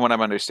 From what I'm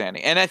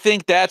understanding, and I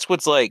think that's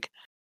what's I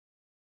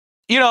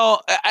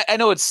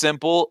know it's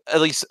simple,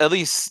 at least,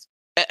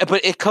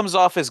 but it comes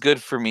off as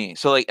good for me.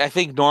 So I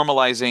think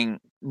normalizing,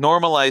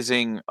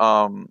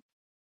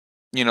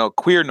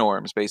 queer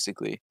norms,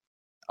 basically,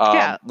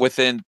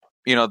 within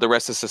the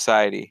rest of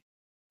society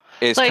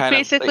is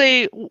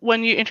basically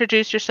when you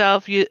introduce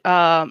yourself, you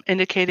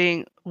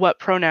indicating what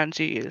pronouns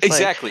you use.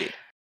 Exactly.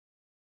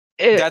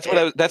 That's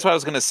what I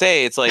was gonna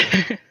say. It's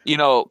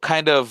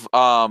kind of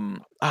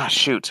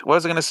shoot, what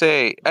was I gonna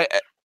say?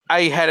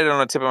 I had it on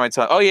the tip of my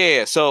tongue. Oh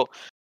yeah. So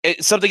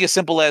it's something as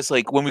simple as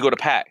when we go to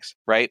PAX,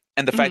 right?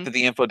 And the fact that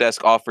the info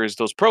desk offers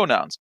those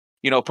pronouns,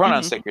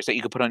 pronoun stickers that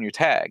you could put on your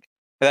tag.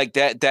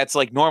 That's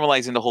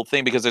normalizing the whole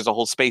thing, because there's a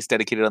whole space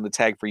dedicated on the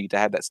tag for you to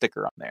have that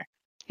sticker on there.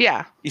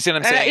 Yeah. You see what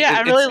I'm saying?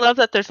 I really love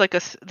that there's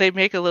they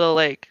make a little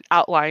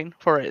outline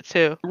for it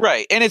too.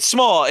 Right. And it's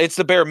small. It's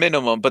the bare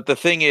minimum. But the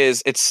thing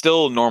is, it's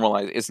still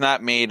normalized. It's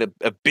not made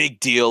a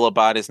big deal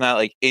about it. It's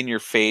not in your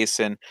face.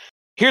 And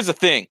here's the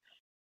thing.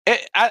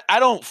 I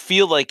don't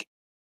feel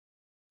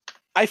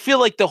I feel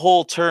like the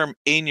whole term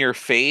 "in your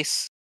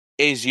face"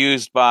 is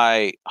used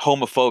by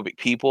homophobic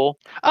people.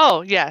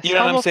 Oh yes, you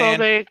know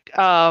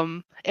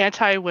homophobic,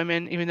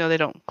 anti-women, even though they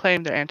don't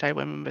claim they're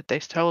anti-women, but they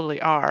totally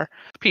are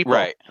people,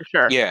 right? For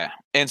sure. Yeah,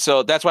 and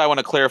so that's why I want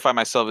to clarify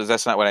myself. Is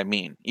that's not what I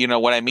mean.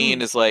 What I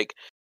mean is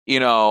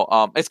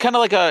it's kind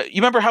of you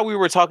remember how we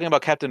were talking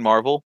about Captain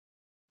Marvel?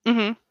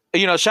 Mm-hmm.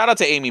 Shout out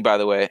to Amy, by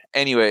the way.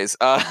 Anyways,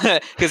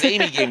 because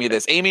Amy gave me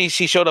this. Amy,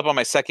 she showed up on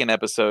my second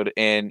episode,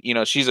 and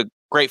she's a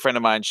great friend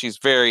of mine. She's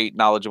very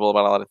knowledgeable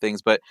about a lot of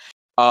things. But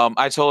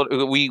I told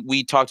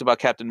we talked about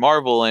Captain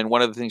Marvel, and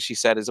one of the things she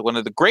said is that one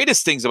of the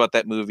greatest things about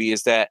that movie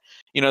is that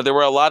there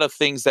were a lot of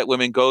things that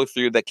women go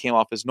through that came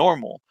off as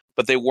normal,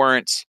 but they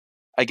weren't,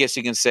 I guess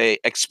you can say,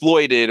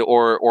 exploited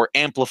or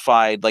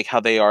amplified like how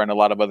they are in a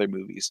lot of other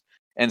movies.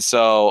 And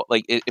so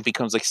it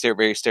becomes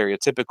very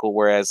stereotypical,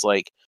 whereas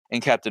in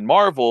Captain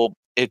Marvel,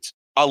 it's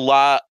a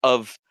lot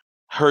of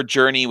her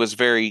journey was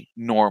very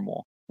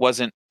normal.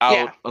 Wasn't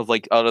out of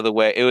the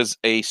way. It was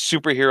a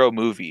superhero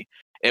movie.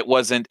 It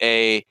wasn't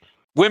a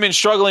women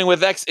struggling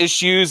with X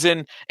issues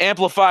and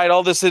amplified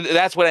all this.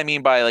 That's what I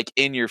mean by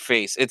in your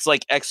face. It's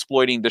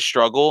exploiting the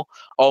struggle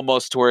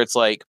almost, to where it's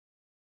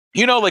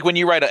when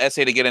you write an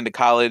essay to get into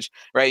college,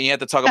 right? And you have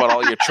to talk about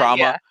all your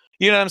trauma. Yeah.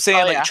 You know what I'm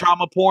saying?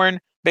 Trauma porn.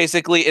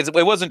 Basically, it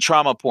wasn't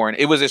trauma porn.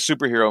 It was a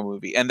superhero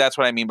movie. And that's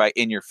what I mean by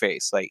in your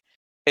face.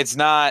 It's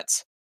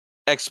not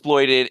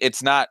exploited.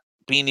 It's not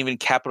being even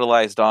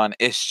capitalized on.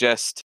 It's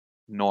just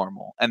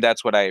normal. And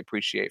that's what I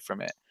appreciate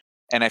from it.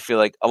 And I feel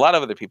like a lot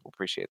of other people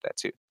appreciate that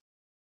too.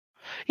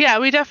 Yeah,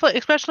 we definitely,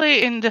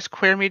 especially in just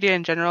queer media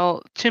in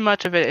general, too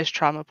much of it is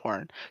trauma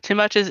porn. Too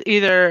much is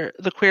either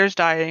the queers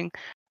dying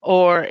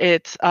or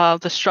it's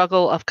the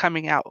struggle of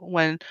coming out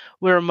when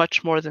we're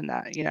much more than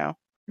that, you know.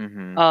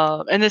 Mm-hmm.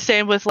 And the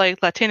same with like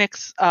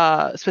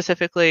Latinx,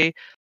 specifically,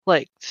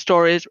 like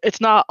stories.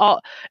 It's not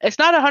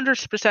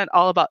 100%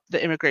 all about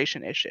the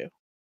immigration issue.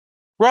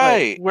 Like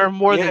Right. we're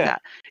more than Yeah.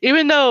 that.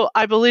 Even though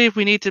I believe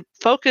we need to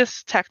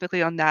focus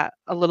technically on that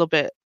a little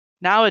bit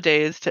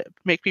nowadays to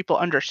make people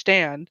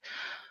understand,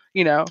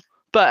 you know.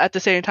 But at the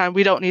same time,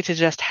 we don't need to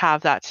just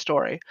have that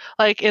story.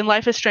 Like in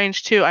Life is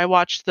Strange 2, I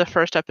watched the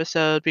first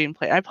episode being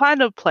played. I plan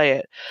to play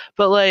it,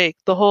 but like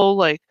the whole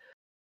like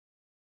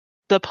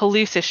the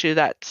police issue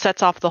that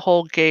sets off the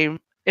whole game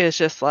is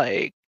just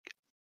like,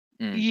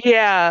 Mm.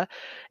 yeah,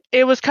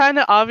 it was kind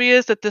of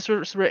obvious that this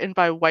was written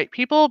by white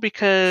people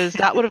because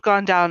that would have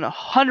gone down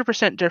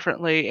 100%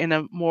 differently in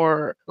a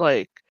more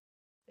like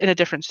in a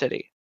different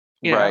city,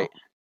 you know. Right.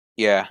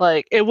 Yeah.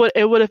 Like it would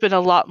have been a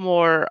lot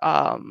more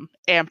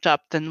amped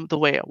up than the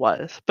way it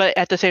was. But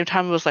at the same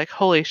time it was like,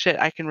 holy shit,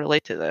 I can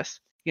relate to this,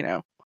 you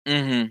know.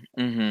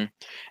 Mm-hmm. Mm-hmm.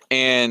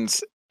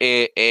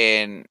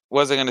 And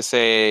what was I gonna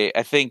say?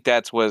 I think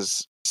that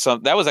was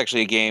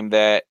actually a game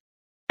that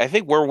I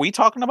think were we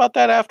talking about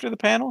that after the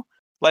panel?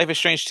 Life is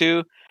Strange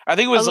 2? I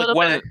think it A was like little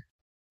bit.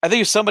 I think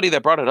it was somebody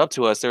that brought it up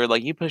to us. They were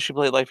like, "You should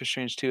play Life is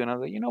Strange 2," and I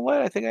was like, "You know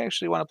what? I think I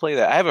actually want to play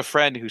that." I have a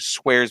friend who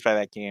swears by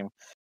that game,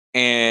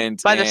 and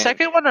By the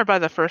second one or by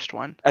the first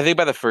one? I think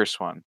by the first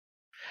one.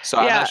 So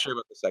I'm not Yeah, sure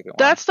about the second one.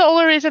 that's the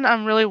only reason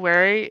I'm really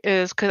wary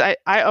is because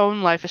I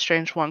own Life is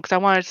Strange 1 because I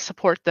wanted to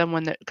support them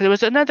because it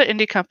was another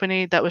indie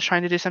company that was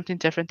trying to do something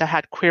different that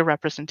had queer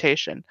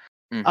representation.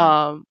 Mm-hmm.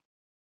 Um,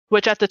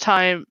 which at the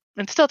time,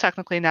 and still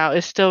technically now,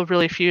 is still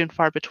really few and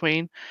far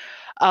between.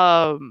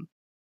 Um,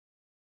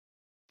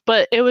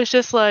 but it was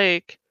just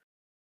like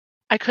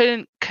I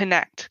couldn't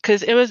connect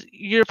because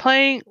you're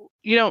playing,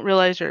 you don't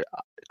realize you're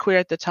queer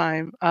at the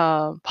time,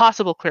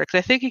 possible queer, because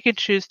I think you can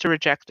choose to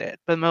reject it,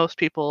 but most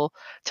people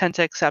tend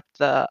to accept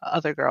the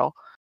other girl.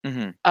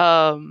 Mm-hmm.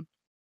 Um,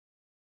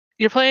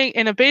 you're playing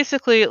in a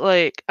basically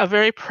like a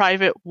very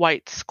private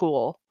white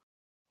school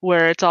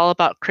where it's all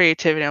about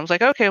creativity. I was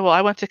like, okay, well,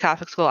 I went to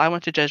Catholic school, I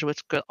went to Jesuit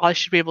school, I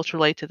should be able to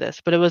relate to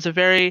this. But it was a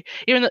very,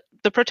 even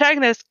the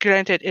protagonist,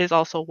 granted, is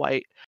also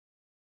white.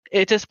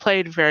 It just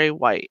played very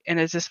white, and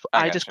I I just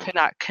gotcha. could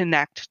not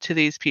connect to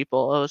these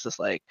people. It was just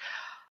like,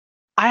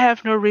 I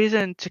have no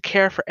reason to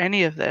care for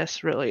any of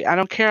this, really. I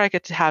don't care. I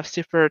get to have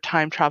super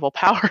time travel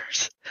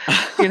powers,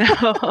 you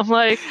know. I'm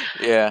like,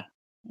 Yeah.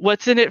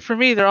 what's in it for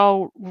me? They're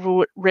all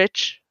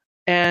rich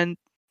and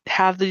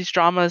have these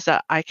dramas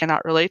that I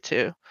cannot relate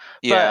to.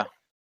 Yeah. But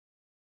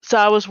so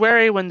I was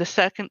wary when the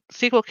second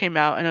sequel came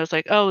out, and it was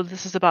like, oh,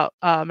 this is about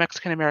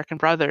Mexican American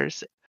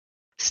brothers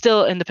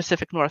still in the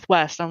Pacific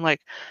Northwest. I'm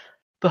like,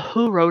 but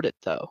who wrote it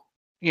though?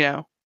 You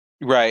know.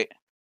 Right.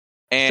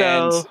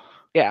 And So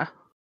yeah.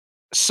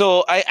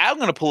 so I'm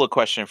going to pull a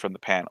question from the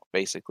panel,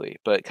 basically,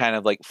 but kind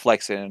of like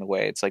flex it in a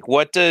way. It's like,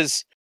 what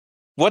does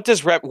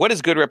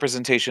good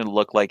representation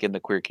look like in the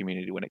queer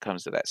community when it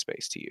comes to that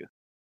space to you?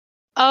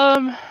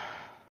 Um,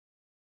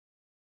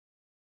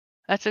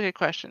 that's a good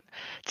question.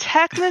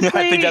 I think that's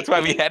Technically,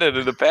 why we had it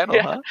in the panel,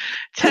 yeah. huh?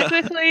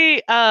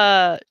 Technically,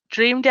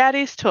 Dream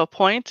Daddies to a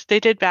point, they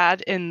did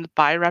bad in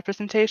bi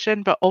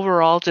representation, but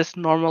overall just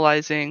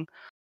normalizing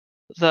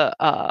the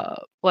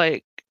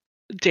like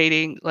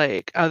dating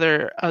like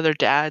other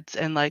dads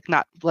and like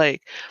not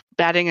like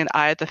batting an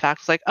eye at the fact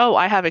it's like, oh,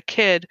 I have a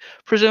kid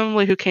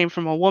presumably who came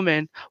from a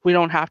woman, we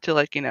don't have to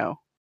like, you know,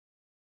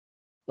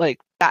 like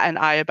bat an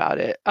eye about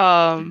it.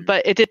 Mhm.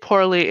 But it did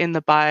poorly in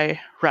the bi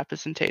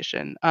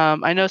representation.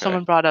 I know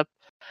Okay.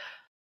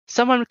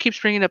 someone keeps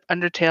bringing up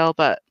Undertale,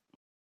 but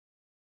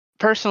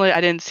personally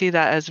I didn't see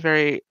that as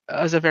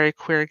a very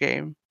queer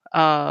game.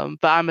 But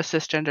I'm a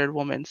cisgendered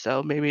woman,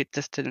 so maybe it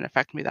just didn't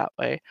affect me that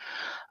way.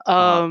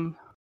 Uh-huh. um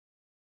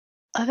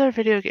Other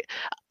video game,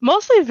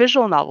 mostly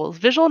visual novels.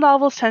 Visual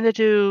novels tend to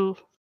do.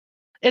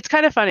 It's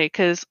kind of funny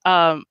because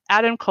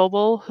Adam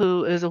Coble,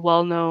 who is a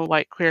well-known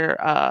white queer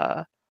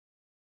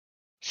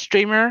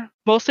streamer,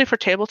 mostly for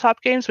tabletop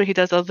games, but he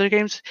does other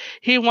games.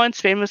 He once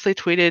famously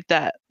tweeted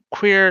that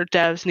queer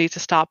devs need to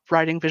stop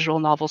writing visual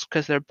novels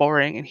because they're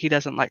boring and he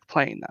doesn't like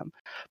playing them.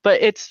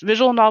 But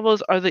visual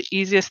novels are the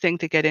easiest thing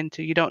to get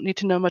into. You don't need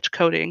to know much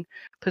coding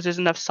because there's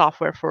enough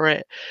software for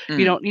it. Mm.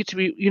 You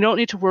don't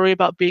need to worry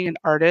about being an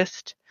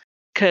artist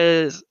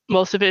because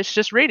most of it's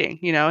just reading,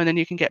 you know, and then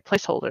you can get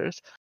placeholders.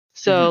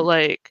 So Hmm.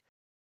 like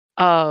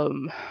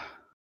um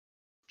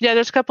yeah,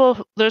 there's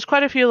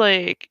quite a few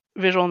like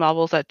visual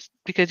novels that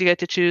because you get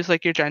to choose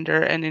like your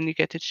gender and then you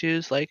get to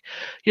choose like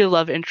your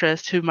love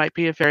interest who might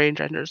be of varying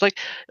genders. Like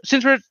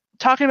since we're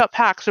talking about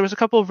PAX, there was a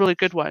couple of really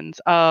good ones.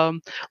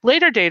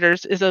 Later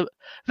Daters is a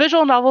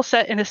visual novel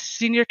set in a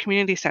senior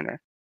community center.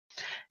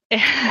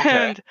 Okay.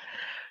 And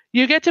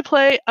you get to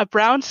play a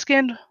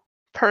brown-skinned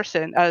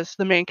person as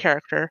the main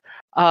character,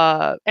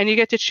 and you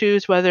get to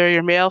choose whether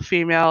you're male,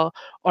 female,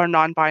 or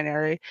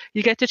non-binary.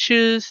 You get to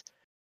choose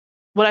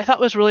what I thought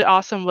was really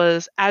awesome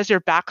was, as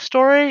your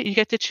backstory, you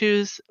get to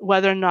choose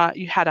whether or not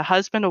you had a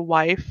husband, a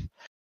wife,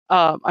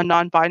 a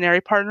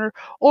non-binary partner,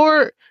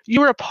 or you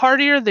were a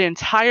partier the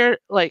entire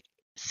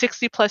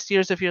 60 plus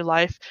years of your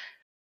life,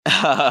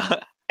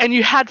 and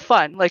you had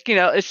fun.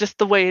 It's just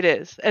the way it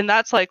is. And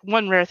that's like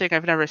one rare thing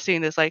I've never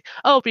seen, is like,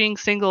 oh, being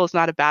single is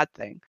not a bad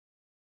thing.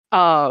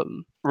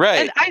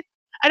 Right.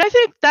 And I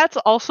think that's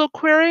also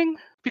queering,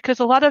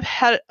 because a lot of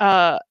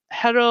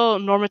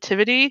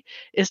heteronormativity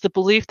is the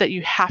belief that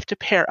you have to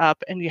pair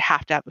up and you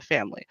have to have a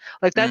family.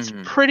 Like, that's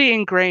pretty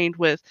ingrained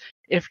with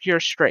if you're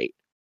straight.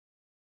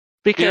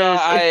 Because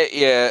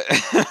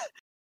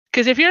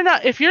because if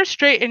you're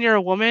straight and you're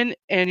a woman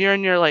and you're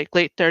in your late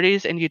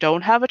 30s and you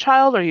don't have a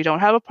child or you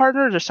don't have a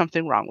partner, there's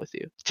something wrong with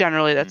you.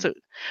 Generally, that's it.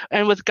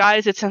 And with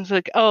guys, it sounds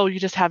like, oh, you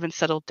just haven't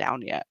settled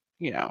down yet.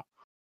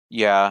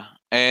 Yeah,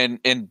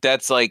 and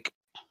that's like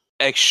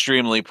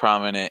extremely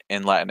prominent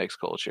in Latinx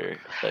culture.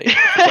 Like, if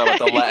you talk about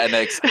the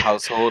Latinx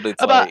household,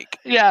 it's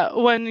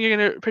when you're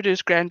gonna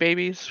produce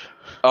grandbabies.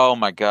 Oh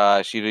my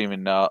gosh, you don't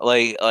even know.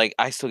 Like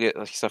I still get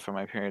stuff from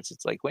my parents.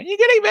 It's like, when are you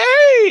getting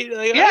married?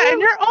 Like,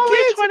 and you're only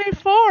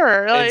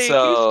 24. Like, you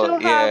still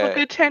have a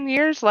good 10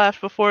 years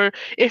left before,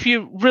 if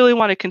you really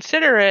want to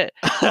consider it,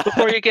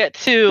 before you get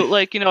to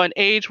an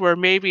age where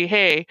maybe,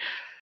 hey,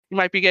 you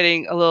might be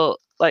getting a little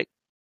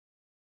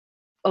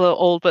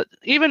old. But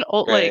even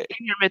old, in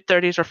your mid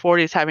 30s or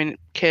 40s, having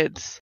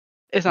kids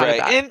is not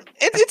bad. And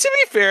to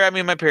be fair, I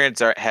mean, my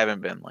parents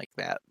haven't been like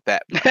that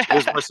much. It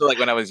was more so like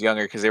when I was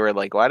younger, because they were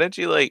like, why don't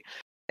you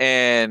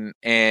because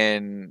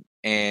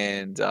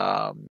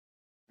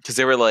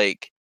they were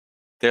like,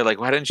 they're like,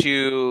 why don't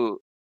you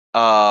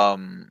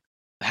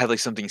have like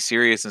something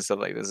serious and stuff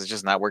like this? It's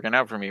just not working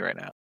out for me right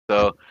now.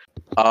 So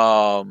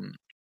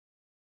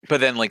but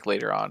then like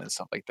later on and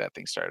stuff like that,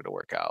 things started to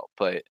work out.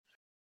 But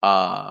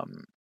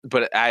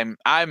I'm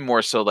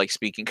more so like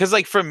speaking, because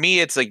like for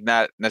me, it's like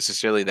not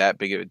necessarily that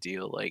big of a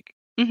deal. Like,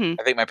 I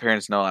think my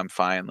parents know I'm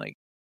fine, like,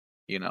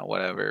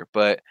 whatever.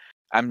 But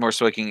I'm more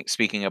so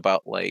speaking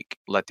about like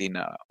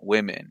Latina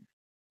women,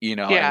 and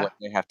what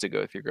they have to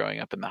go through growing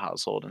up in the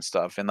household and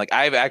stuff. And like,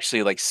 I've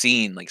actually like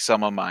seen like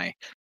some of my,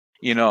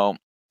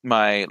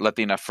 my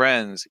Latina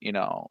friends,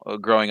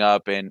 growing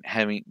up and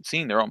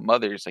seen their own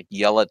mothers like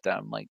yell at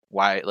them, like,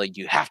 why, like,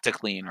 you have to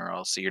clean or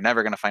else you're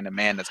never gonna find a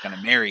man that's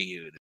gonna marry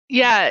you.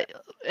 Yeah,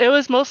 it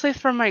was mostly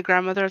from my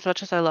grandmother. As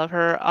much as I love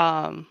her,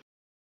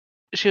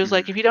 she was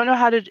like, if you don't know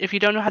how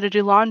to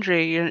do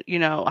laundry,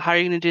 how are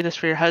you going to do this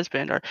for your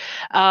husband? Or,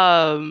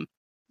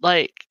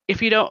 like,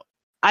 if you don't,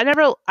 I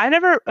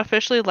never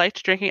officially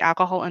liked drinking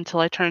alcohol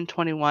until I turned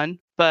 21.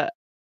 But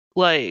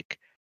like,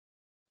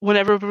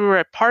 whenever we were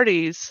at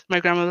parties, my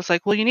grandmother was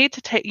like, well, you need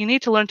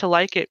to learn to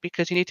like it,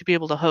 because you need to be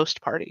able to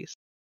host parties.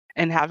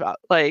 And have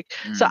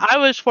so I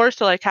was forced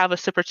to like have a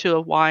sip or two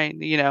of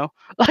wine,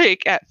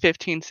 like at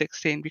 15,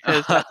 16,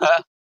 because that's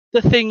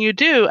the thing you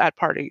do at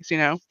parties,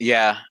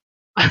 Yeah.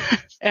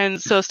 And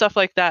so stuff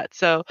like that.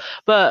 So,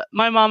 but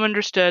my mom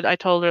understood. I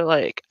told her,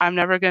 like, I'm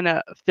never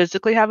gonna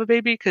physically have a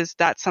baby, because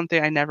that's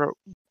something I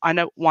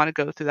don't want to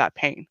go through that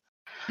pain.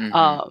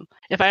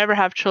 If I ever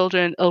have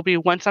children, it'll be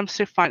once I'm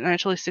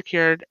financially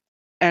secured,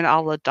 and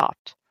I'll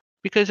adopt,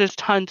 because there's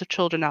tons of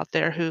children out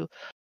there who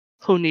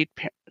need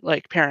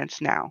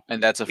parents now.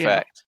 And that's a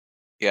fact.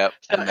 Yep.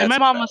 So, and my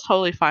mom was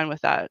totally fine with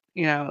that.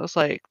 It was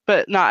like,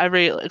 but not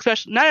every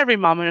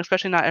mom, and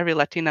especially not every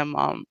Latina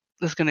mom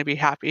is going to be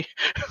happy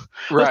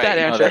with that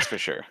answer. No, that's for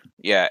sure.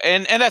 Yeah.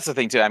 And that's the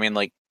thing too. I mean,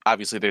 like,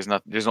 obviously there's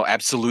no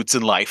absolutes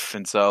in life.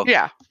 And so,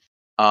 yeah.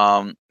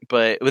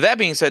 But with that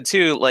being said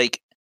too, like,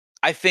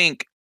 I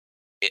think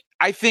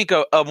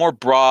a more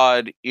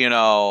broad,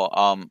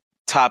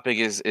 topic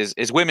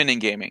is women in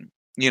gaming.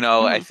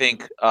 I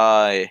think,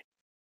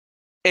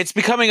 it's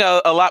becoming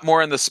a lot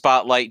more in the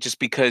spotlight, just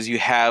because you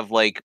have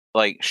like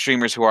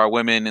streamers who are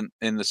women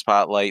in the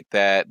spotlight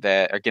that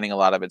are getting a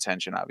lot of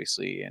attention,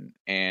 obviously,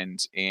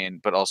 and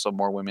but also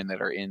more women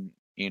that are in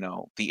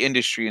the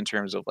industry in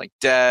terms of like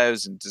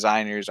devs and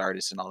designers,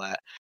 artists, and all that.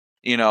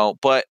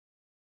 But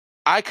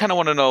I kind of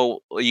want to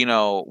know,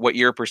 what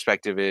your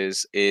perspective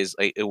is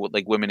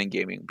like women in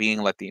gaming,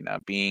 being Latina,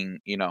 being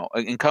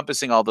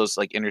encompassing all those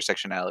like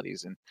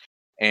intersectionalities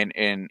and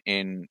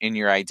in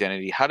your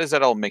identity. How does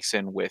that all mix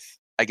in with,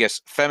 I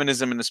guess,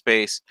 feminism in the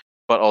space,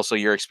 but also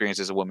your experience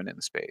as a woman in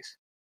the space?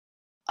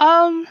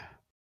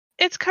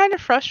 It's kind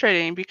of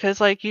frustrating, because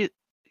like you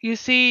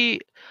see,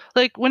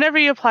 like, whenever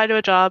you apply to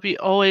a job, you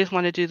always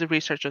want to do the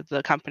research of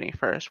the company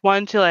first.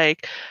 One, to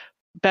like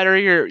better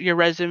your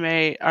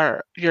resume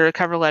or your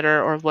cover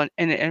letter, or in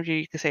an interview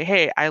you can say,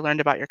 hey, I learned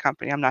about your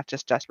company, I'm not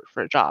just desperate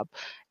for a job.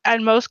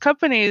 And most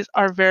companies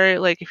are very,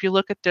 like, if you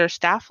look at their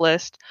staff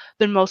list,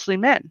 they're mostly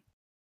men.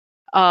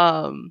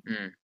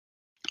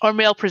 Or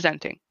male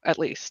presenting, at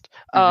least.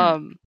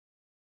 And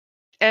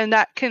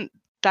that can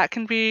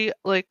be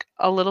like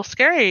a little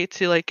scary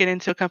to like get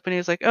into a company.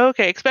 It's like,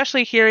 okay,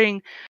 especially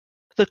hearing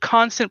the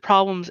constant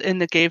problems in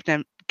the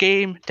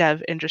game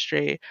dev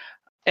industry.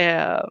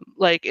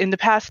 Like in the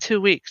past 2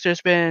 weeks,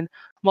 there's been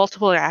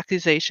multiple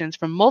accusations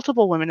from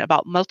multiple women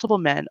about multiple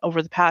men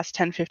over the past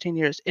 10, 15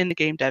 years in the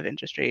game dev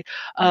industry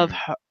of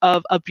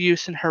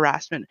abuse and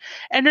harassment.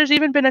 And there's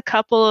even been a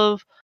couple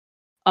of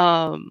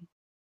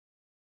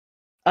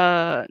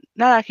not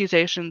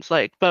accusations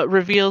but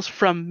reveals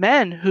from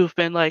men who've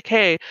been like,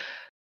 hey,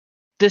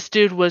 this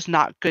dude was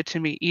not good to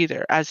me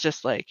either, as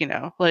just like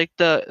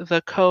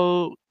the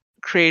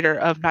co-creator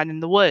of Night in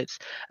the Woods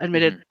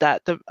admitted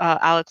that the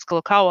Alex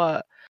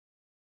Kurokawa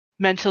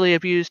mentally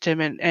abused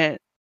him and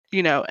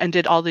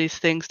did all these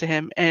things to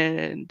him,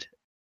 and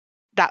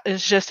that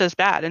is just as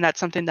bad. And that's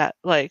something that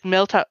like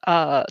male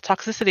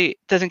toxicity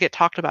doesn't get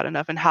talked about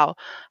enough, and how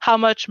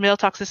much male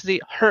toxicity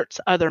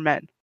hurts other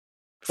men.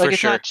 Like,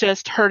 it's not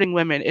just hurting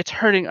women, it's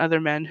hurting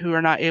other men who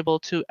are not able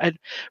to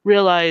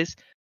realize,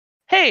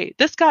 hey,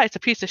 this guy is a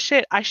piece of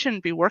shit. I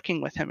shouldn't be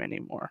working with him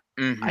anymore.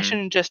 I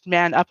shouldn't just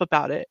man up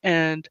about it.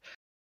 And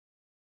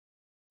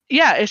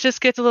yeah, it just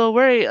gets a little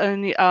worry.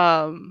 And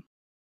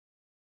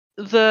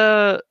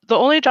the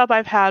only job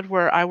I've had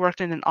where I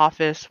worked in an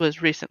office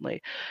was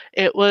recently.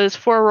 It was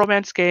for a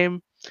romance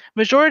game.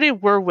 Majority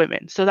were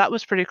women, so that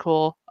was pretty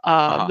cool.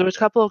 There was a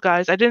couple of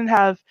guys. I didn't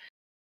have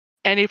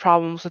any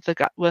problems with the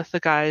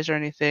guys or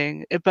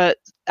anything, but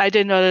I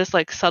did notice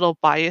like subtle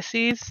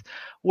biases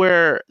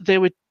where they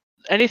would,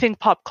 anything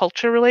pop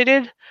culture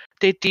related,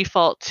 they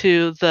default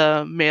to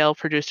the male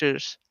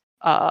producer's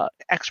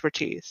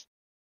expertise.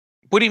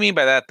 What do you mean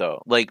by that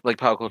though? Like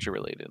pop culture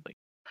related?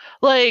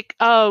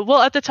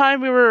 Well, at the time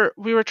we were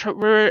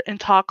in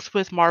talks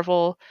with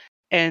Marvel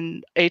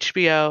and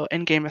HBO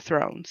and Game of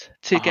Thrones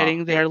to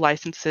getting their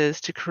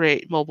licenses to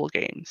create mobile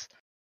games.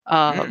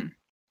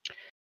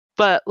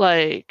 But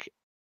like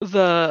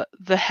the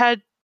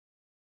head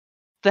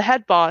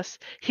boss,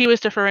 he was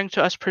deferring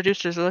to us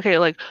producers. Okay,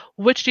 like,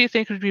 which do you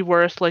think would be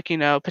worth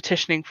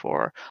petitioning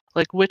for?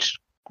 Like, which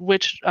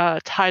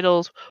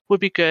titles would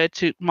be good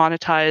to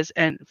monetize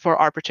and for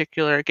our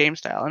particular game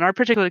style? And our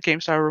particular game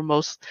style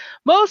were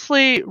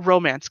mostly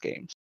romance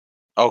games.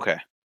 Okay.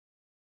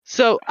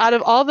 So out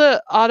of all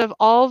the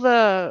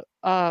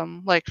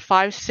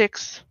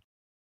 5-6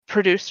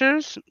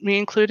 producers, me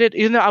included,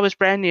 even though I was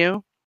brand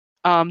new,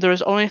 there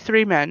was only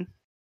 3 men.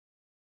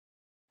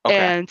 Okay.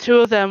 And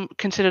 2 of them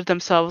considered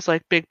themselves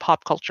like big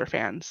pop culture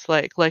fans,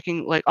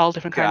 liking like all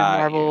different kind of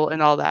Marvel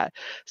and all that.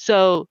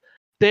 So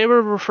they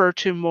were referred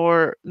to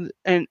more,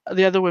 and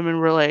the other women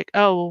were like,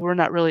 "Oh, well, we're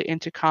not really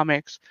into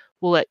comics.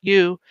 We'll let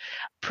you,"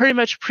 pretty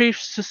much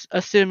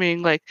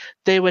assuming like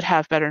they would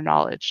have better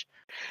knowledge.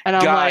 And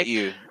I'm like,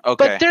 okay.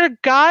 But they're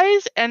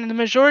guys, and the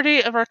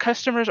majority of our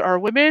customers are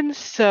women,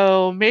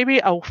 so maybe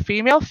a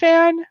female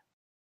fan,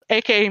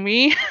 aka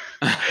me,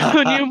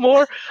 who knew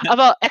more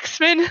about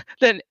X-Men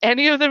than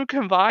any of them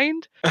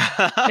combined,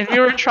 and we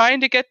were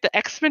trying to get the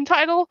X-Men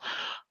title,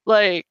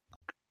 like,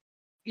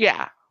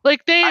 yeah,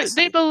 like they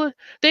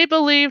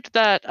believed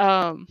that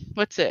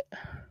what's that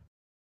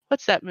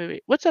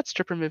movie? What's that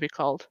stripper movie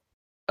called?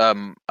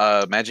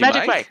 Magic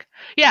Mike?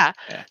 Yeah.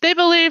 They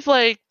believed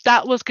like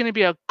that was going to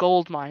be a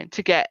gold mine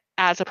to get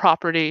as a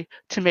property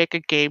to make a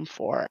game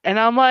for. And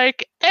I'm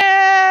like,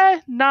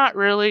 not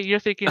really. You're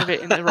thinking of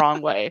it in the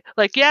wrong way.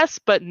 Like, yes,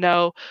 but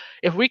no.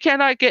 If we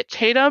cannot get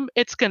Tatum,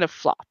 it's going to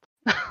flop.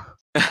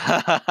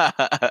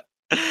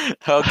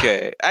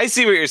 Okay. I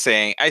see what you're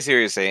saying.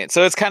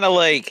 So it's kind of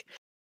like,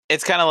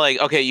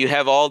 okay, you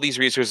have all these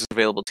resources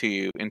available to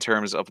you in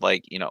terms of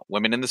like,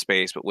 women in the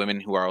space, but women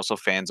who are also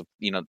fans of,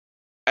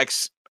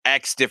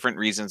 X different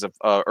reasons of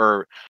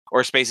or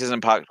spaces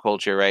in pop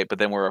culture, right? But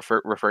then we're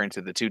referring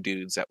to the 2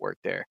 dudes that work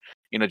there,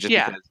 just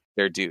because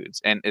they're dudes,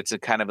 and it's a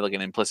kind of like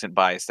an implicit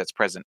bias that's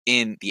present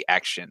in the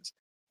actions.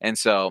 And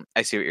so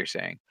I see what you're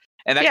saying,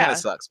 and that kind of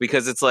sucks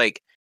because it's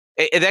like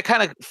that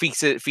kind of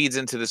feeds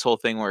into this whole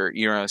thing where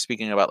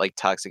speaking about like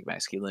toxic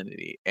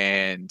masculinity,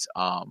 and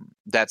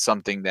that's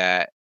something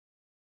that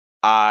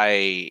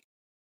I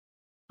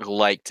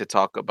like to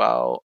talk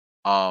about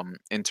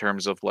in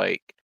terms of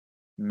like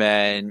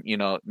men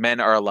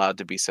are allowed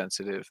to be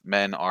sensitive.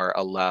 Men are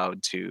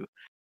allowed to,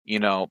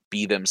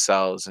 be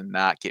themselves and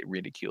not get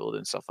ridiculed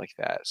and stuff like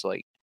that. So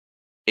like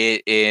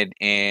but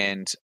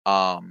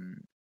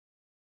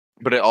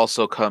it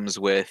also comes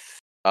with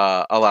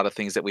a lot of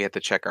things that we have to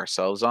check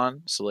ourselves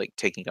on. So like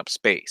taking up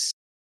space,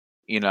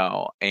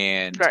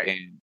 and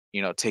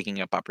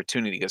taking up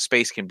opportunity, because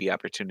space can be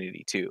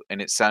opportunity too.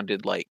 And it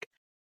sounded like,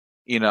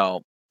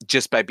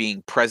 just by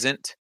being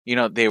present,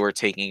 they were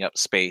taking up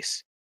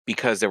space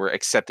because they were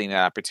accepting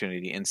that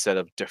opportunity instead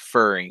of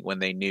deferring when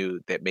they knew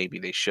that maybe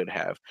they should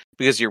have.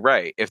 Because you're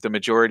right, if the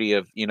majority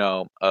of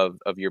of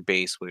your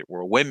base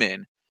were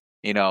women,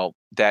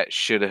 that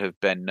should have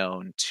been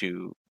known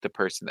to the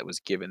person that was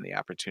given the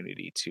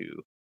opportunity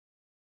to,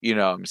 what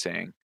I'm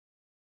saying.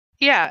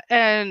 Yeah,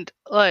 and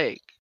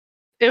like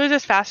it was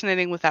just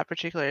fascinating with that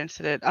particular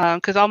incident,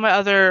 because all my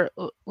other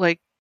like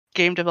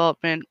game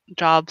development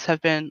jobs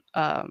have been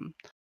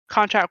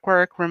contract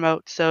work,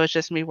 remote, so it's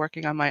just me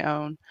working on my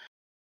own.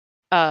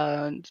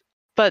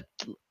 But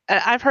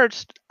I've heard,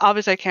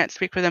 obviously I can't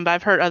speak for them, but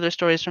I've heard other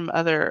stories from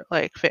other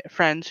like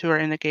friends who are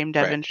in the game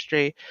dev Right.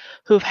 industry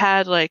who've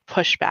had like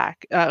pushback,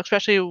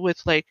 especially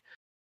with like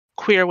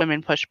queer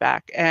women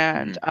pushback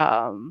and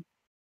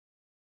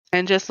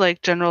just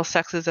like general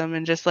sexism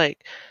and just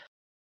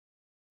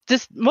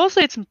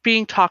mostly it's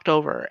being talked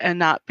over and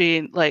not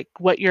being like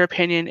what your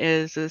opinion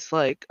is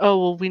like, oh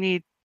well, we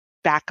need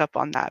backup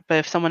on that. But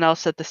if someone else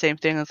said the same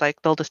thing, it's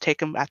like they'll just take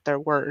them at their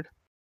word,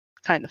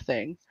 kind of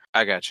thing.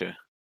 I got you.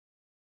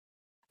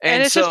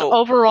 And And it's just so,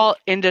 overall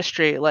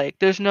industry, like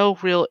there's no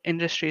real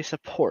industry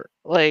support.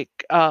 Like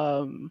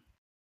okay.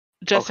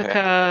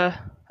 Jessica,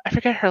 I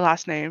forget her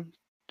last name.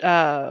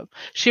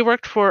 She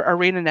worked for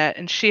ArenaNet,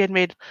 and she had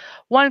made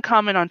one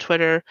comment on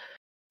Twitter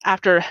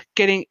after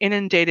getting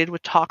inundated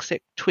with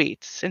toxic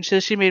tweets. And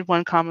she made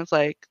one comment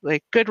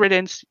like good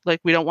riddance,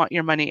 like we don't want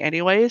your money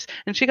anyways.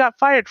 And she got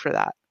fired for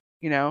that,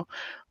 you know.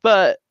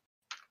 But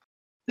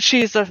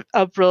she's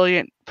a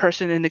brilliant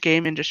person in the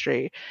game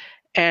industry.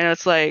 And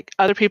it's like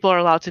other people are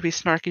allowed to be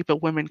snarky,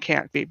 but women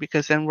can't be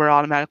because then we're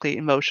automatically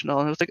emotional.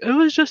 And it was like, it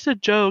was just a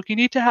joke. You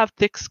need to have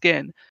thick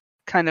skin,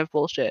 kind of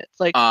bullshit. It's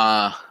like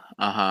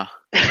Uh-huh.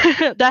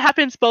 that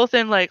happens both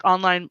in like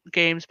online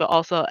games, but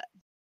also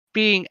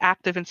being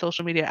active in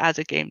social media as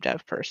a game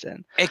dev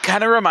person. It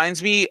kind of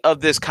reminds me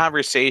of this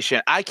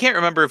conversation. I can't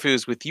remember if it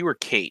was with you or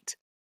Kate,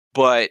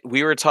 but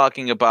we were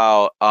talking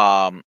about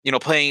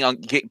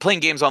playing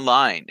games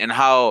online and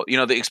how,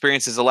 the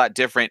experience is a lot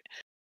different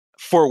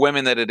for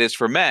women than it is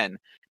for men,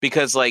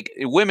 because like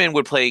women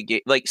would play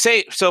like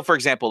say, so for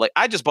example, like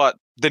I just bought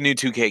the new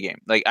 2K game.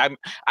 Like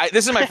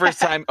this is my first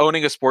time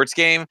owning a sports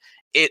game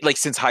like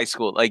since high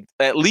school, like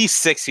at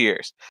least 6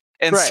 years.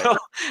 And Right. so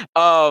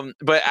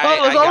but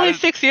well, it was only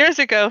 6 years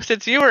ago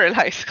since you were in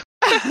high school.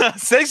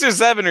 6 or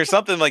 7 or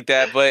something like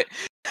that, but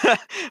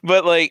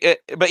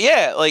but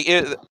yeah, like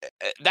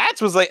that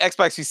was like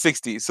Xbox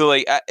 360. So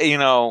like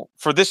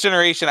for this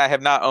generation, I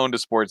have not owned a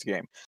sports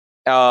game.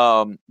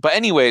 But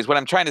anyways, what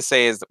I'm trying to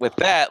say is with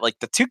that, like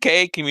the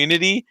 2K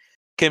community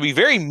can be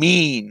very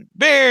mean,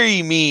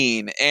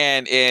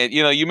 and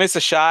you miss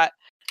a shot,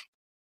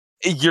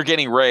 you're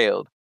getting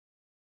railed.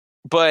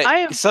 But I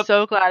am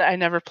so glad I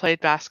never played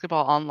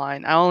basketball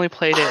online. I only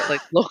played it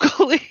like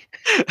locally.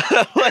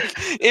 Like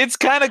it's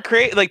kind of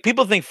crazy. Like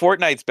people think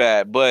Fortnite's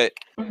bad, but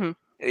mm-hmm.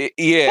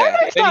 Yeah,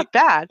 Fortnite's not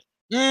bad.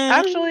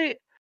 Actually,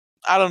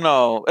 I don't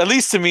know. At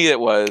least to me, it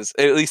was.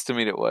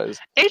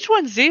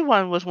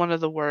 H1Z1 was one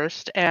of the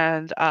worst,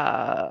 and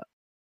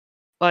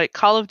like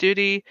Call of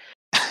Duty,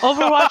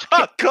 Overwatch,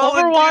 Of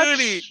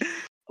Duty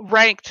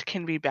ranked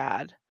can be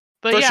bad,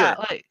 but For yeah,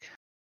 sure.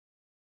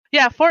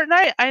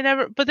 Fortnite, I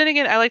never. But then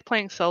again, I like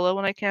playing solo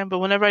when I can. But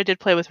whenever I did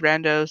play with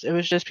randos, it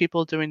was just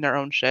people doing their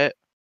own shit.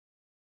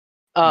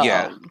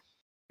 Yeah.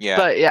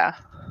 But yeah.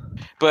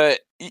 But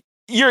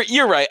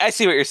you're right. I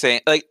see what you're saying.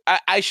 Like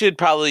I should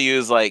probably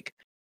use like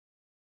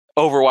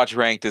Overwatch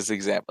ranked as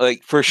example.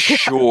 Like for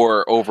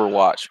sure,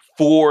 Overwatch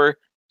for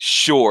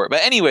sure.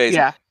 But anyways,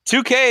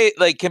 2K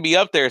like can be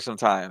up there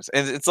sometimes,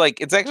 and it's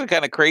actually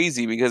kind of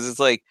crazy because it's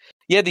like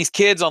you have these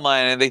kids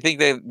online and they think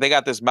they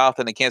got this mouth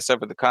and they can't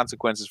suffer the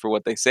consequences for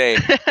what they say.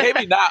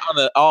 Maybe not on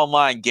the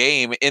online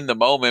game in the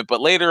moment, but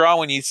later on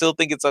when you still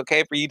think it's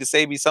okay for you to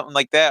say something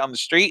like that on the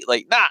street,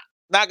 like not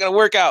gonna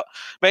work out.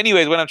 But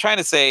anyways, what I'm trying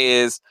to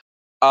say is,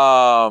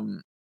 I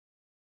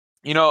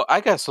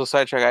got so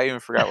sidetracked I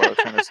even forgot what I was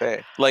trying to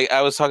say. Like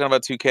I was talking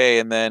about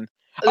 2K and then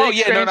I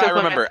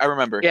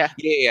remember. Yeah.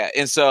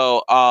 And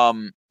so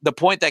the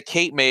point that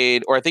Kate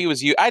made, or I think it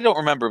was you, I don't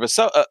remember, but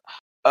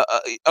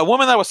a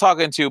woman that I was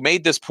talking to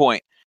made this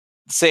point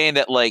saying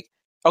that like,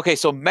 okay,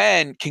 so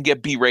men can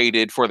get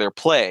berated for their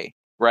play,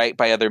 right,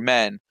 by other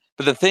men.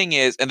 But the thing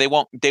is, and they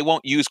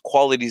won't use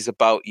qualities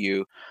about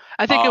you.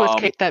 I think it was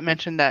Kate that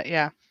mentioned that,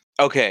 yeah.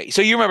 Okay,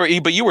 so you remember,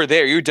 but you were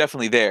there. You were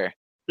definitely there.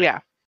 Yeah.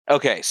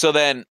 Okay, so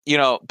then,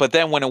 but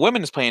then when a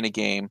woman is playing a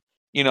game,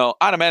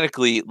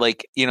 automatically,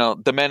 like,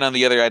 the men on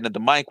the other end of the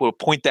mic will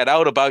point that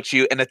out about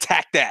you and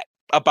attack that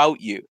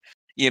about you,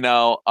 and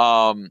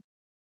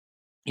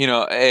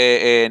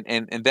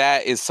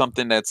that is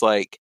something that's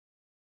like,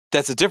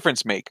 that's a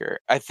difference maker.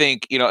 I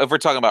think, if we're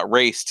talking about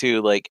race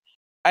too, like,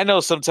 I know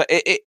sometimes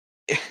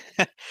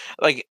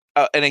like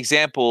an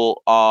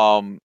example,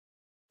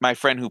 my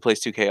friend who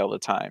plays 2K all the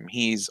time,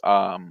 he's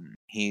a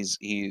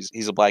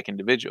black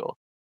individual.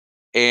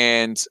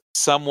 And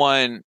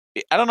someone,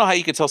 I don't know how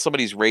you could tell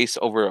somebody's race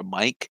over a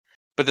mic,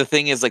 but the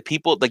thing is, like,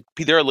 people, like,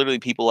 there are literally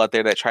people out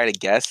there that try to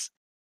guess,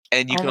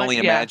 and you can only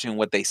imagine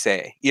what they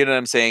say. You know what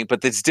I'm saying?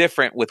 But it's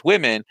different with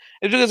women,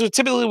 because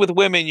typically with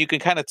women, you can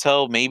kind of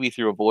tell maybe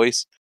through a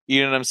voice.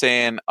 You know what I'm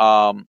saying?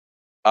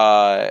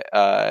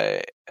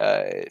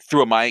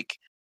 Through a mic,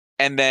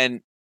 and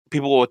then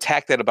people will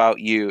attack that about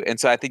you. And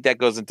so I think that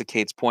goes into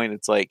Kate's point.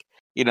 It's like,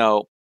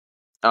 even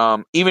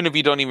if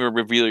you don't even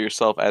reveal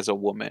yourself as a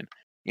woman,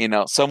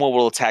 someone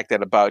will attack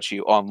that about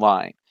you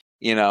online.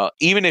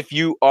 Even if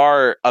you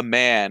are a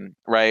man,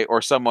 right, or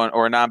someone,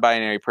 or a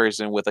non-binary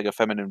person with like a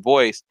feminine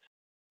voice,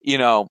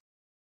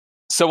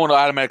 someone will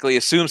automatically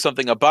assume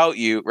something about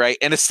you, right?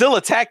 And it's still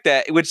attack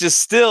that, which is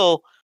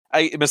still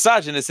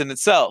misogynist in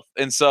itself.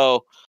 And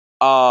so,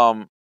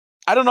 I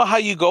don't know how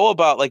you go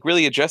about like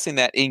really addressing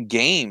that in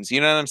games. You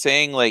know what I'm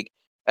saying? Like,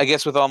 I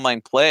guess with online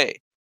play.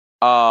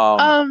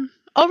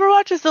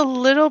 Overwatch is a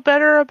little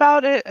better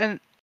about it and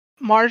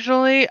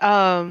marginally,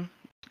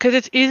 because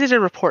it's easy to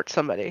report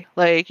somebody.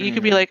 Like you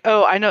could be like,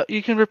 oh, I know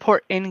you can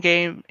report in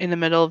game in the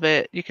middle of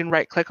it. You can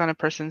right click on a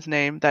person's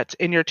name that's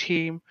in your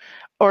team,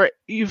 or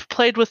you've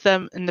played with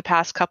them in the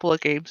past couple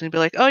of games and be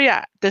like, oh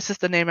yeah, this is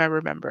the name I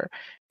remember,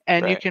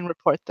 and you can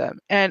report them.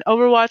 And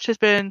Overwatch has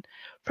been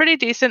pretty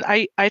decent.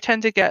 I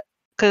tend to get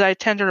because I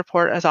tend to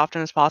report as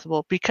often as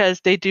possible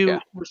because they do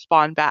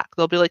respond back.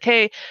 They'll be like,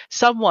 hey,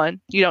 someone,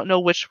 you don't know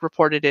which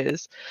report it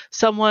is,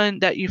 someone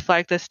that you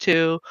flagged this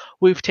to,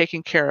 we've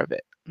taken care of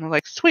it. And I'm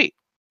like, sweet,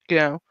 you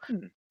know.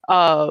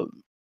 I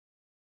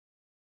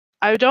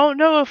don't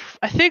know if,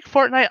 I think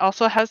Fortnite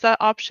also has that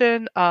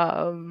option,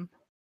 but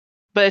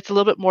it's a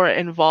little bit more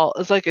involved.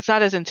 It's like, it's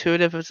not as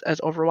intuitive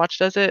as Overwatch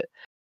does it.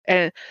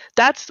 And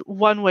that's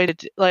one way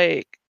to,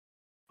 like,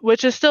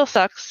 which is still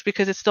sucks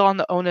because it's still on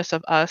the onus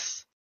of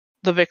us,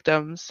 the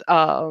victims,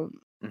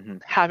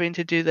 having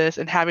to do this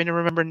and having to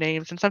remember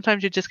names. And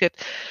sometimes you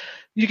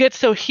get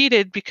so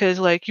heated because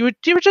like you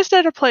were just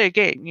there to play a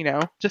game, you know,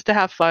 just to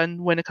have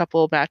fun, win a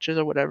couple of matches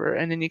or whatever,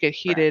 and then you get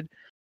heated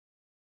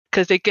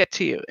because they get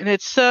to you. And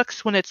it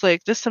sucks when it's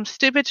like just some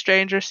stupid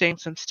stranger saying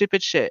some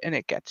stupid shit and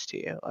it gets to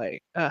you.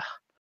 Like,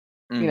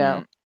 you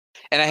know.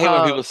 And I hate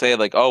when people say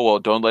like, oh well,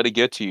 don't let it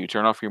get to you,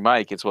 turn off your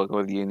mic, it's welcome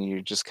with you, and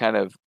you're just kind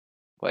of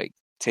like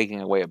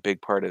taking away a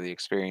big part of the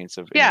experience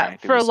of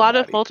interacting for with a lot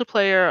of somebody.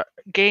 multiplayer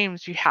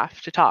games you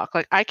have to talk.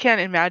 Like I can't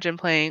imagine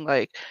playing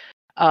like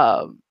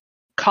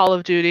Call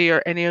of Duty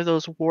or any of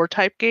those war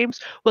type games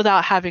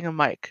without having a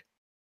mic,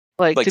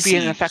 like to be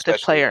Siege, an effective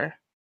especially. player.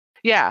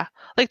 Yeah,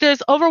 like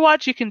there's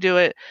Overwatch, you can do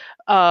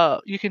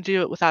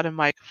it without a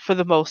mic for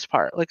the most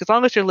part, like as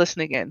long as you're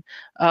listening in.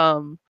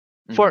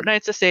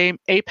 Fortnite's the same.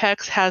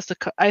 Apex has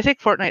I think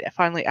Fortnite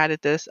finally added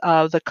this,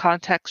 the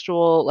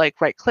contextual like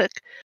right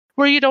click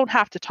where you don't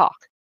have to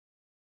talk,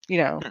 you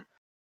know.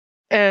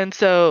 And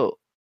so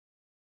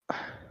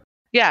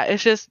yeah,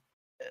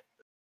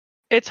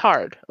 it's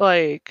hard,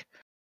 like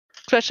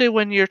especially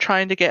when you're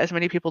trying to get as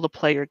many people to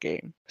play your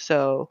game.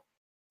 So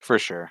for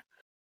sure.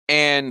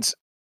 And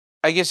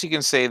I guess you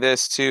can say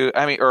this too.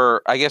 I mean,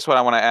 or I guess what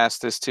I want to ask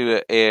this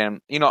too,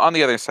 and you know, on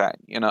the other side,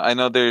 you know, I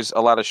know there's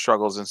a lot of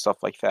struggles and stuff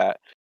like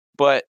that,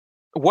 but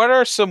what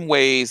are some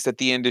ways that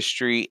the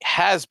industry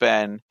has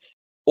been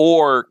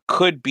or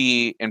could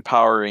be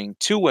empowering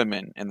to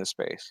women in the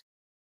space?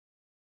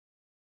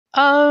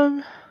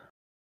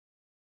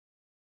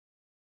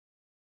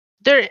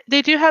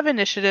 They do have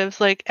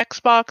initiatives, like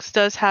Xbox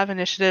does have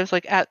initiatives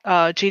like at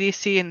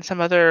GDC and some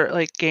other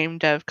like game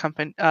dev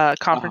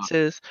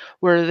conferences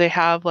where they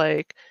have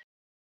like,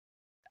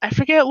 I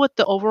forget what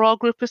the overall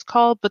group is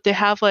called, but they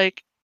have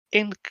like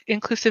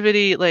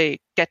inclusivity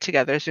like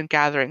get-togethers and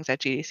gatherings at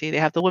GDC. They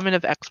have the women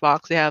of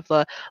Xbox, they have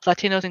the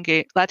Latinx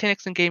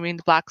in gaming,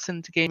 the blacks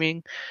in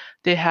gaming,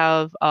 they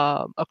have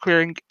a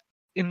queer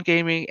in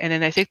gaming, and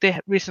then I think they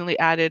recently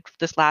added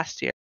this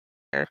last year.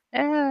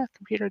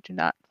 Computer, do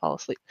not fall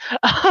asleep.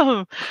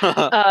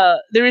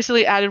 They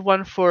recently added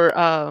one for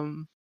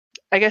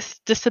I guess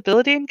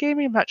disability in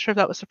gaming. I'm not sure if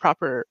that was the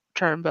proper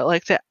term, but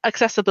like the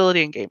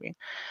accessibility in gaming.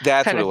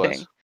 That's kind what of it thing.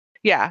 was.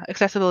 Yeah,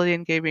 accessibility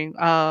in gaming.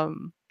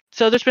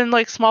 So there's been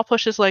like small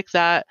pushes like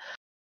that.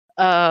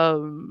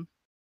 And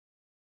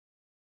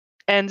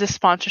the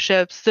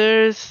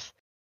sponsorships.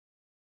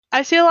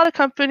 I see a lot of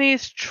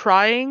companies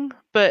trying,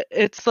 but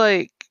it's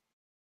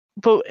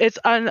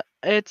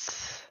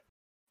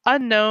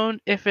unknown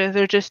if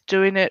they're just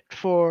doing it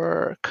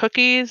for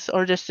cookies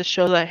or just to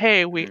show that,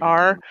 hey, we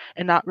are,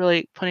 and not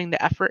really putting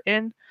the effort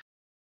in.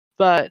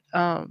 But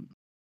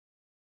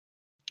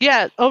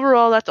yeah,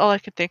 overall, that's all I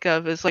can think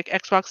of is like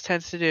Xbox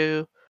tends to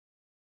do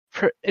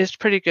is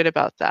pretty good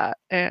about that,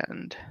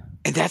 and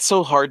that's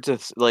so hard to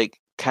like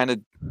kind of,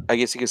 I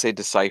guess you could say,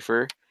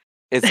 decipher.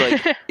 It's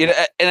like you know,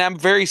 and I'm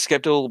very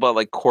skeptical about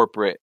like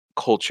corporate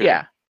culture.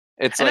 Yeah,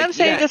 it's and like I'm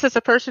saying this as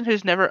a person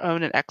who's never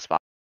owned an Xbox,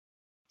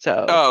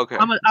 so okay.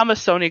 I'm a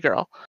Sony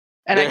girl,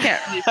 and I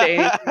can't really say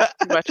anything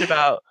too much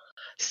about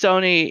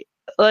Sony.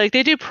 Like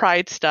they do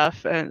Pride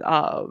stuff, and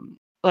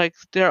like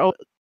they're,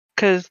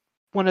 because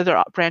one of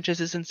their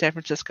branches is in San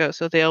Francisco,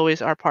 so they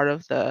always are part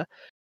of the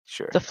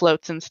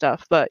floats and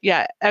stuff. But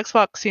yeah,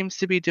 Xbox seems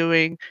to be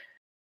doing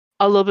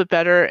a little bit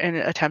better in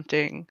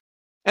attempting,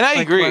 and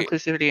I agree, more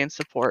inclusivity and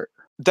support.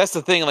 That's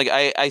the thing. Like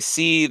I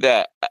see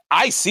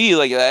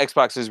like the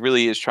Xbox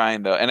is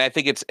trying though, and I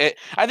think it's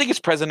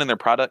present in their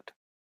product.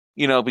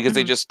 You know, because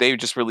they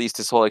just released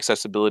this whole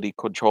accessibility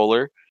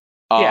controller.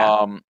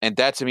 And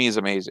that to me is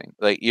amazing.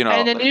 Like, you know,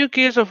 and the new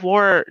Gears of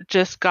War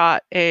just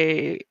got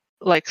a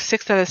like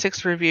 6 out of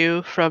 6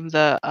 review from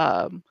the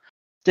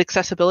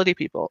accessibility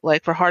people.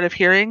 Like for hard of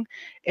hearing,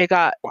 it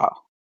got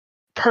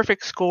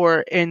perfect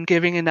score in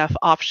giving enough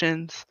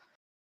options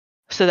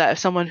so that if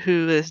someone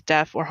who is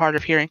deaf or hard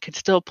of hearing can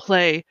still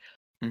play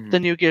the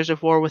new Gears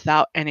of War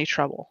without any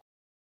trouble.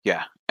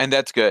 Yeah, and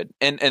that's good.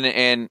 And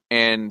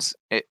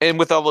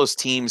with all those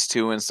teams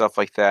too and stuff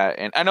like that.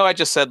 And I know I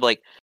just said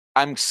like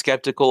I'm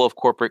skeptical of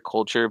corporate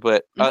culture,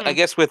 but I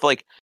guess with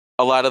like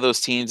a lot of those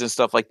teams and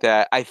stuff like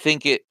that, I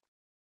think it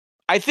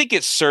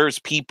serves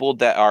people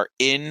that are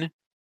in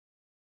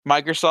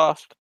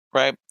Microsoft,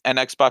 right? And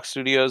Xbox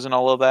Studios and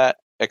all of that,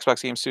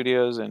 Xbox Game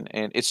Studios, and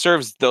it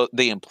serves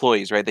the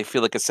employees, right? They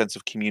feel like a sense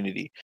of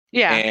community.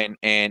 Yeah.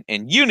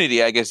 And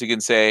unity, I guess you can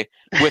say,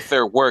 with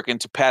their work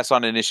and to pass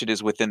on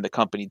initiatives within the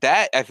company.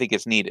 That I think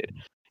is needed.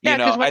 Yeah,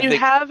 because when you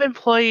have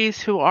employees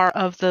who are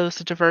of those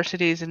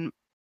diversities, and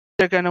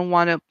they're going to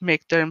want to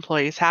make their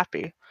employees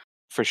happy.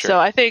 For sure. So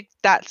I think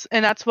that's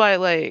why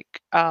like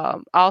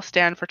I'll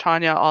stand for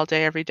Tanya all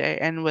day, every day.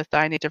 And with the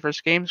I Need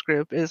Diverse Games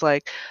group is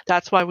like,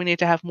 that's why we need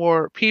to have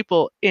more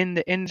people in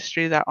the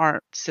industry that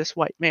aren't cis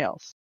white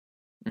males.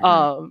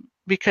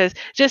 Because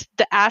just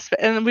the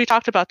aspect, and we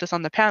talked about this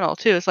on the panel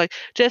too, it's like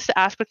just the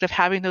aspect of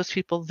having those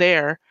people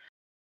there,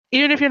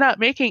 even if you're not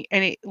making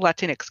any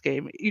Latinx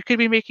game, you could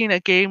be making a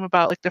game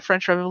about like the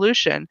French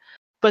Revolution,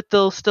 but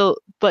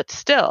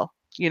still,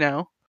 you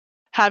know,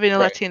 having a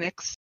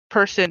Latinx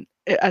person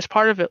as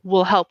part of it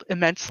will help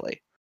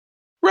immensely.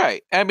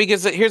 Right. And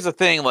because here's the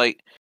thing,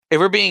 like, if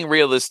we're being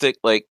realistic,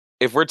 like,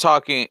 if we're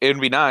talking,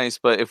 it'd be nice,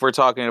 but if we're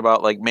talking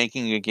about like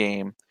making a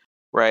game,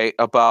 right,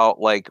 about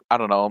like, I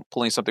don't know,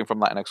 pulling something from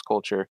Latinx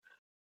culture,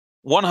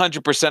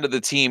 100% of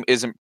the team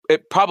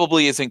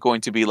probably isn't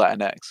going to be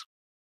Latinx.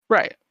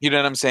 Right. You know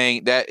what I'm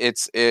saying? That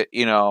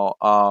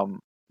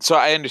so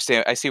I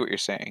understand. I see what you're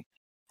saying.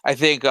 I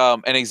think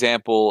an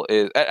example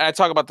is, I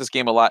talk about this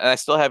game a lot, and I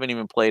still haven't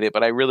even played it,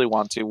 but I really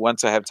want to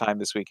once I have time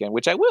this weekend,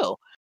 which I will,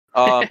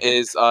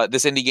 is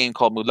this indie game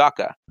called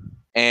Mulaka.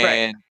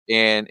 And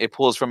it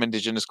pulls from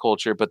indigenous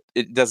culture, but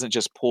it doesn't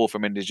just pull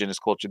from indigenous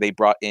culture. They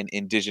brought in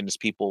indigenous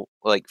people,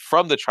 like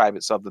from the tribe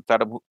itself, the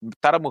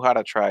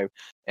Tarahumara tribe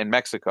in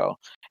Mexico,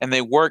 and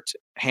they worked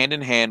hand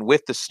in hand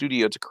with the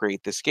studio to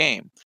create this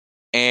game.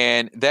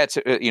 And that's,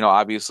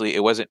 obviously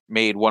it wasn't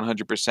made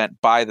 100%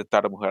 by the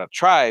Tarahumara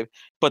tribe,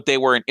 but they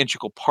were an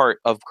integral part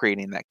of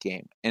creating that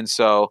game. And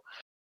so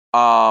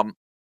I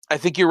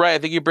think you're right. I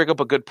think you bring up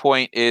a good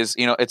point is,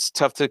 it's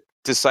tough to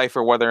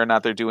decipher whether or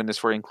not they're doing this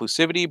for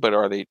inclusivity, but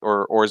are they,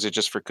 or is it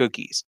just for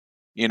cookies?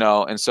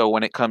 And so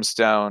when it comes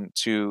down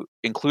to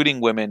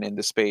including women in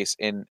the space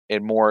in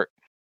more,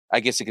 I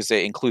guess you could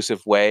say,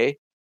 inclusive way,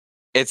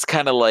 it's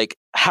kind of like,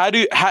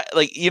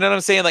 you know what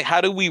I'm saying? Like,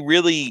 how do we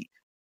really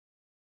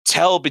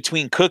tell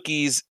between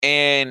cookies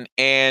and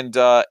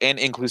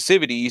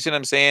inclusivity? You see what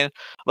I'm saying?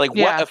 Like,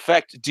 what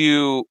effect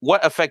do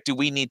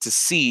we need to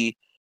see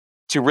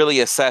to really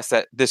assess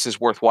that this is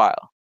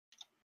worthwhile?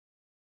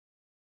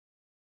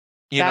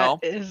 That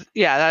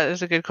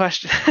is a good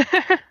question.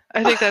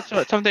 I think that's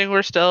something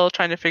we're still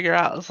trying to figure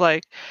out. It's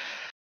like,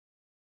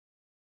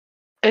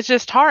 it's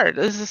just hard.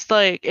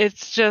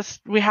 It's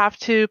just we have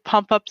to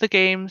pump up the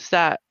games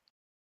that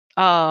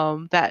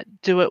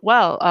do it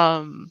well.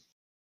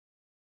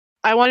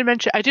 I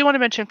do want to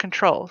mention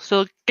Control.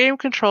 So game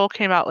Control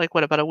came out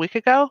about a week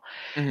ago.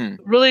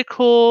 Really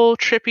cool,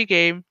 trippy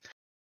game.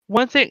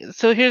 One thing,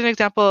 so here's an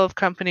example of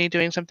company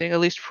doing something at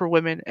least for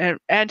women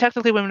and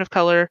technically women of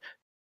color,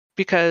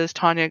 because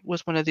Tanya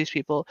was one of these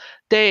people.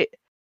 They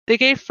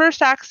gave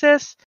first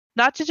access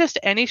not to just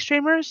any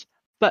streamers,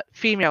 but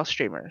female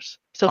streamers.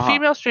 So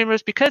female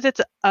streamers, because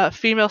it's a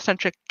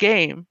female-centric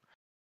game,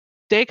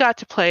 they got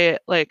to play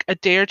it like a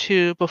day or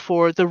two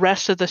before the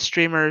rest of the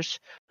streamers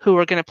who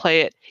were going to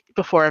play it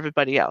before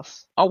everybody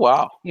else. Oh,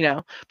 wow.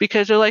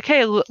 Because they're like,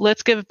 hey,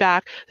 let's give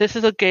back. This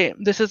is a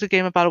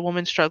game about a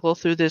woman's struggle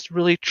through this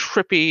really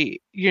trippy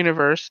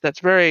universe that's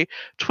very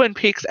Twin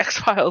Peaks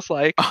X-Files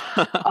like.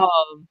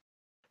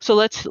 So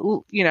let's,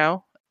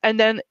 and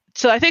then,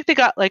 so I think they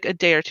got like a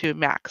day or two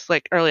max,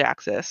 like early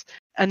access.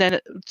 And then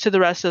to the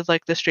rest of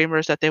like the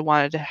streamers that they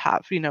wanted to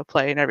have,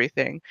 play and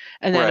everything.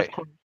 And then, of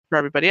course, for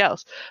everybody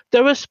else,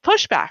 there was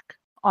pushback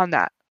on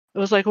that. It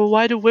was like, well,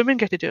 why do women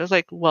get to do it? I was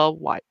like, well,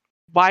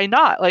 why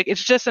not? Like,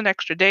 it's just an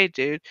extra day,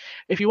 dude.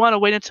 If you want to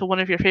wait until one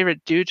of your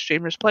favorite dude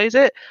streamers plays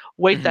it,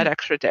 wait that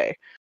extra day,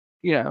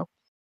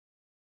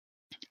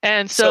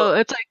 And so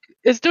it's like,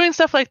 it's doing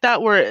stuff like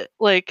that where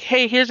like,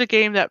 hey, here's a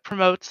game that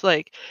promotes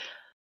like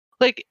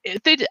I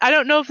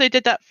don't know if they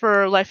did that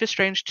for Life is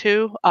Strange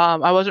 2.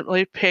 I wasn't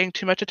really paying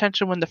too much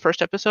attention when the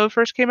first episode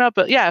first came out,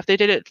 but yeah, if they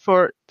did it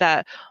for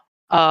that,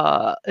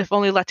 if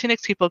only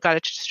Latinx people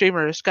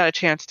streamers got a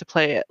chance to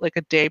play it like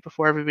a day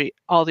before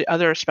all the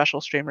other special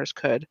streamers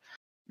could,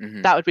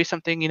 that would be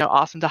something,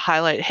 awesome to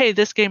highlight. Hey,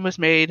 this game was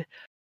made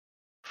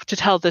to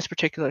tell this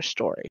particular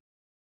story.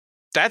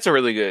 That's a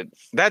really good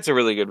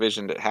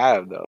vision to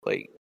have, though.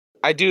 Like,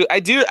 I do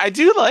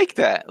like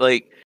that.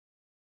 Like,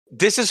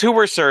 this is who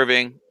we're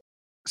serving,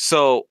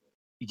 so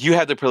you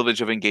have the privilege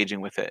of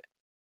engaging with it.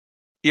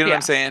 You know what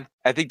I'm saying?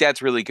 I think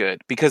that's really good,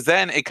 because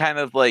then it kind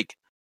of like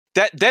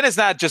that. Then it's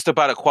not just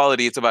about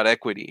equality; it's about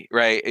equity,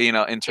 right?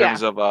 In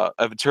terms of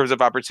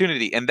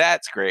opportunity, and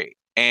that's great.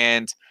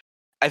 And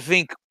I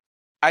think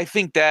I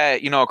think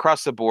that,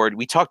 across the board,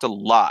 we talked a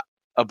lot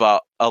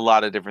about a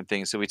lot of different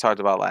things. So we talked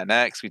about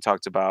Latinx, we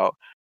talked about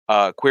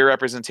queer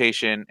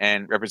representation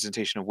and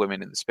representation of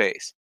women in the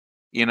space.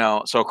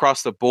 So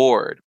across the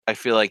board, I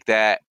feel like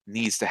that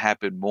needs to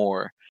happen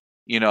more.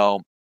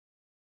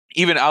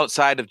 Even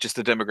outside of just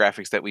the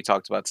demographics that we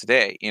talked about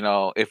today.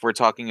 If we're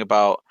talking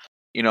about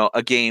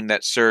a game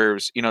that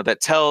serves,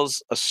 that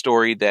tells a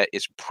story that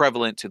is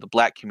prevalent to the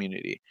Black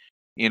community,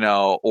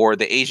 or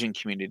the Asian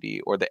community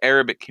or the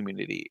Arabic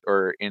community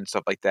or in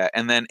stuff like that.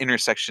 And then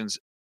intersections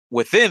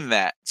within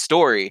that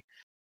story,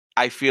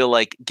 I feel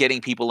like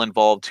getting people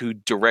involved who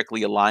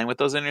directly align with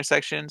those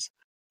intersections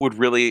would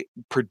really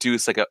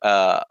produce like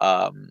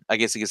I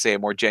guess you could say a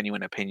more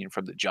genuine opinion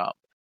from the jump.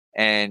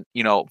 And,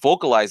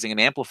 vocalizing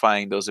and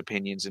amplifying those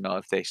opinions,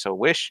 if they so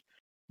wish,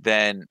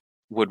 then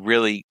would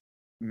really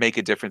make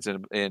a difference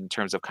in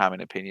terms of common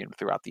opinion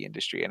throughout the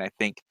industry. And I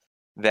think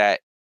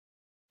that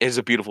is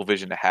a beautiful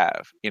vision to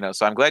have,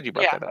 so I'm glad you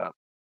brought that up.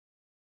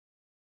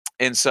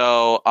 And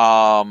so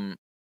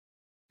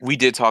we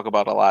did talk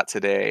about a lot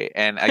today,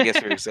 and I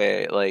guess you're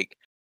say like,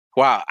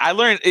 wow, I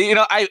learned,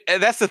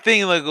 that's the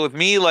thing, like with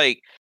me,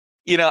 like,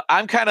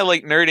 I'm kind of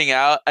like nerding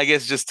out, I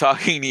guess, just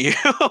talking to you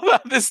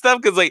about this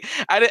stuff, because like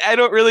I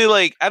don't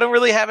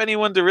really have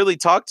anyone to really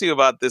talk to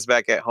about this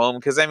back at home,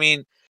 because I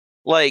mean,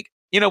 like,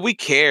 we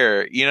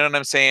care, you know what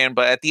I'm saying,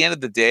 but at the end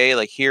of the day,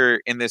 like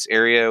here in this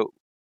area,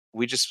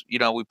 we just,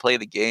 we play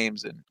the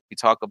games and we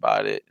talk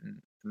about it,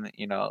 and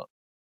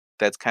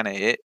that's kind of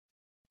it.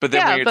 But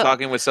then when you're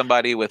talking with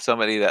somebody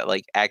that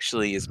like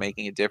actually is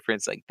making a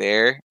difference, like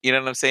there, you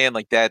know what I'm saying?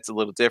 Like that's a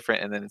little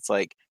different. And then it's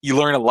like you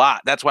learn a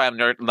lot. That's why I'm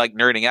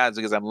nerding out, is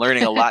because I'm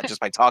learning a lot just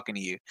by talking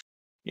to you.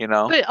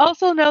 But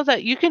also know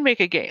that you can make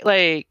a game.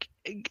 Like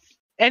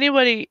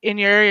anybody in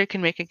your area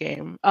can make a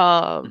game.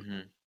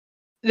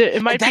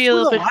 It might be a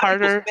little bit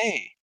harder.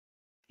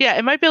 Yeah,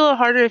 it might be a little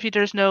harder if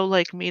there's no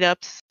like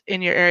meetups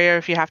in your area,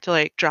 if you have to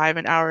like drive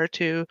an hour or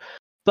two.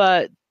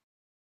 But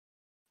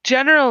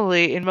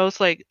generally, in most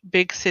like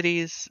big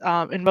cities,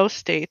 in most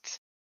states,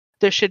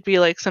 there should be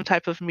like some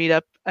type of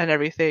meetup and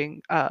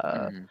everything,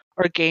 or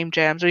game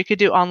jams, or you could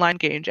do online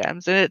game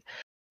jams, and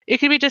it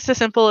could be just as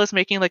simple as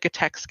making like a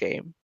text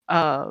game,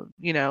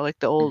 like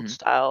the old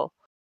style,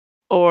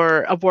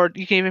 or a board.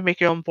 You can even make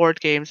your own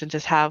board games and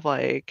just have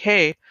like,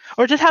 hey,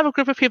 or just have a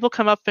group of people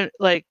come up and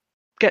like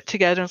get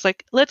together and it's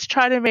like, let's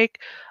try to make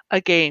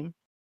a game,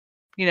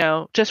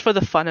 just for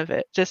the fun of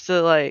it, just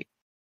to like,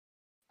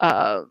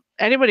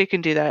 anybody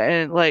can do that.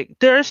 And like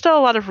there is still a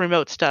lot of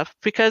remote stuff,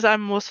 because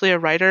I'm mostly a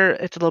writer,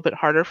 it's a little bit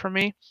harder for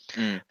me.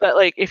 But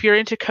like if you're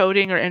into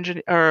coding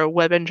or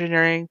web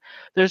engineering,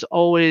 there's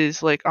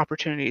always like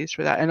opportunities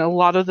for that, and a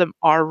lot of them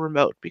are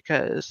remote,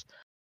 because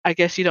I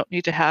guess you don't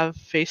need to have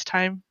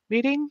FaceTime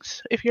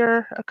meetings if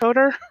you're a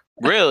coder.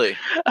 Really?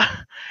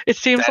 It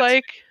seems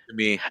like to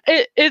me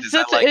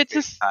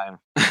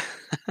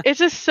it's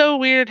just so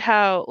weird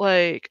how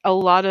like a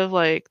lot of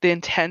like the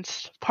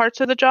intense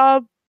parts of the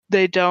job,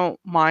 they don't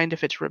mind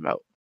if it's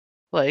remote.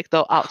 Like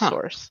they'll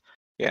outsource.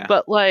 Yeah.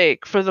 But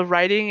like for the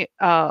writing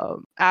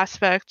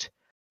aspect,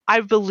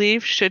 I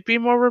believe should be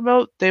more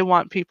remote. They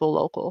want people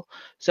local.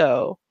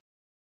 So,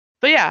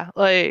 but yeah,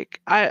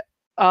 like I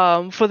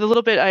for the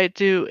little bit I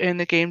do in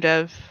the game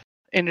dev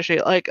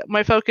industry, like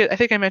my focus, I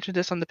think I mentioned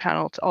this on the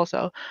panel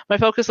also, my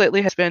focus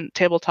lately has been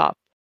tabletop,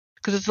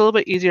 because it's a little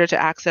bit easier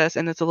to access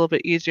and it's a little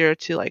bit easier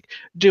to like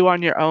do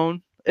on your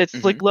own.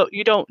 It's like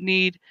you don't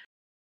need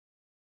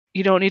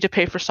to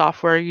pay for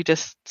software. You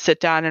just sit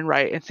down and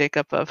write and think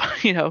up of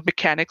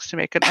mechanics to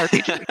make an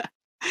RPG.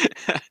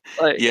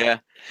 Yeah,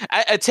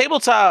 a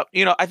tabletop.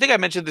 I think I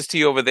mentioned this to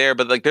you over there,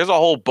 but like there's a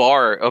whole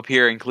bar up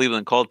here in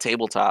Cleveland called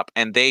Tabletop,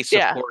 and they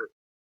support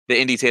the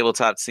indie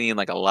tabletop scene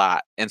like a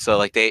lot. And so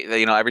like they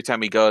every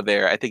time we go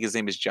there, I think his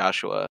name is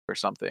Joshua or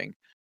something,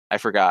 I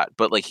forgot,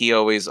 but like he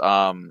always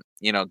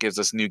gives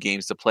us new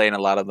games to play, and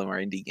a lot of them are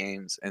indie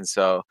games. And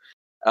so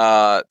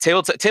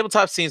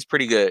tabletop scene's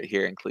pretty good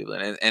here in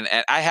Cleveland, and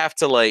I have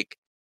to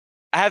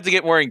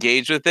get more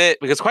engaged with it,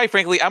 because quite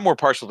frankly, I'm more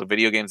partial to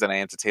video games than I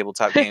am to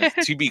tabletop games,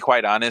 to be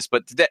quite honest.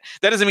 But that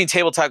doesn't mean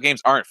tabletop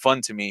games aren't fun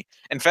to me.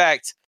 In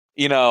fact,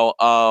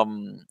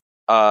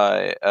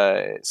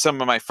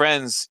 some of my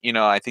friends,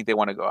 I think they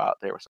want to go out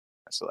there,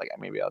 so like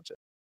maybe I'll just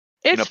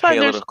pay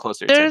a little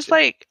closer attention. There's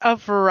like a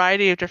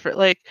variety of different,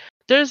 like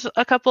there's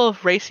a couple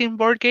of racing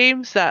board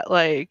games that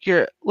like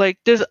you're like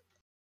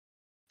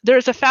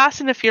there's a Fast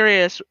and the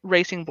Furious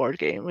racing board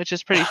game, which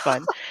is pretty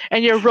fun.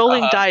 And you're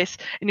rolling dice,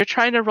 and you're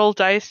trying to roll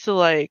dice to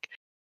like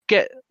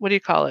get, what do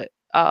you call it?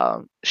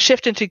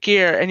 Shift into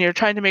gear, and you're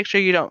trying to make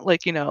sure you don't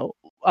like,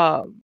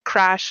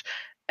 crash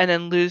and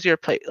then lose your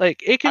plate.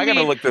 Like it can I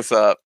gotta look this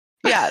up.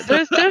 Yeah,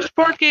 there's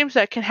board games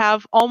that can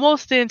have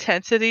almost the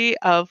intensity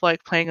of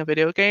like playing a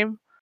video game.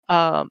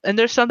 And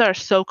there's some that are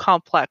so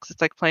complex,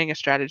 it's like playing a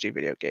strategy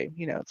video game.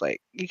 It's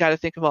like you got to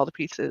think of all the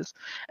pieces.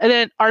 And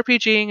then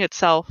RPGing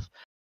itself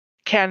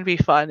can be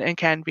fun, and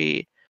can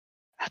be,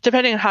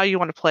 depending on how you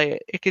want to play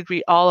it, it could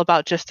be all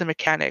about just the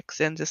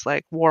mechanics and just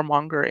like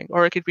warmongering,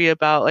 or it could be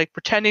about like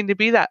pretending to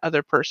be that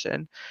other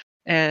person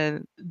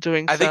and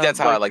doing I think some that's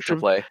how I like to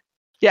play.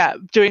 yeah,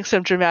 doing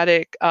some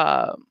dramatic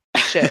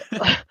shit.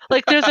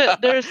 Like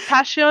there's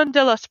Pasión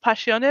de las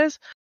Pasiones,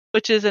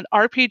 which is an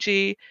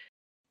RPG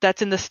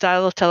that's in the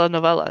style of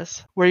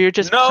telenovelas, where you're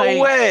just No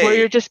where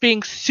you're way. just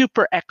being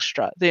super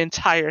extra the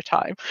entire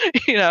time.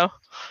 You know,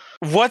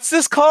 What's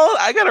this called?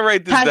 I gotta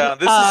write this down.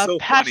 This is so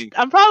funny.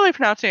 I'm probably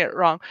pronouncing it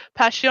wrong.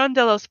 Pasión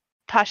de las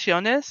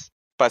Pasiones.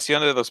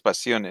 Pasión de dos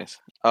pasiones.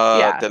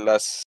 Yeah, De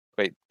las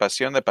wait,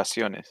 pasión de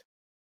pasiones.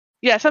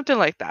 yeah, something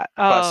like that.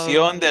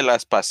 Pasión de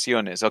las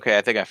pasiones. Okay,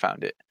 I think I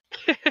found it.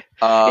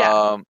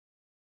 Yeah,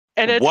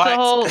 and it's the What?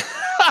 whole.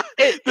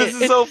 This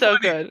is It's so so funny.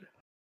 good.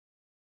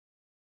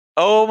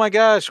 Oh my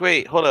gosh!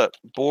 Wait, hold up.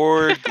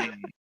 Board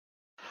game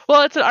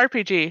Well, it's an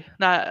RPG,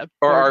 not a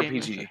or board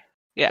game. RPG?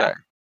 Yeah, Sorry.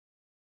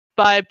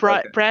 by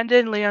Okay.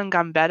 Brandon Leon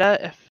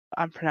Gambetta, if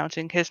I'm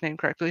pronouncing his name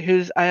correctly,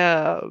 who's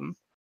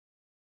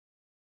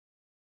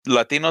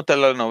Latino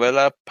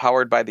telenovela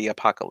powered by the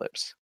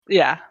apocalypse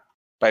yeah,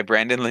 by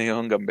Brandon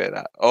Leon Gambetta.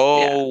 yeah.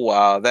 Oh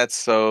wow, that's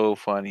so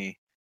funny.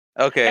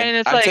 Okay, And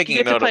it's I'm like you taking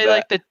get to note of play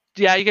that.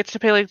 you get to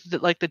play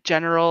like the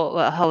general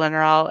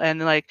general,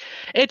 and like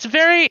it's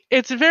very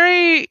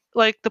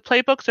like the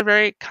playbooks are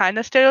very kind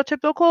of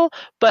stereotypical,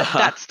 but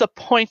that's the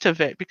point of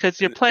it because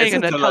you're playing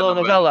It's a in a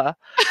telenovela. telenovela.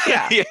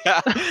 Yeah.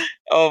 Yeah.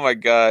 Oh my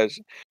gosh.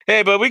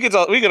 Hey, but we could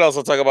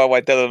also talk about why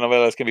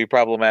telenovelas can be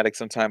problematic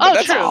sometimes.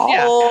 But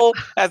Oh, true.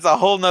 Yeah. that's a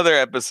whole nother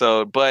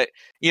episode. But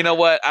you know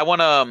what? I want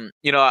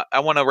to I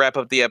want to wrap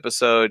up the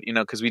episode.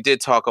 Because we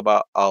did talk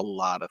about a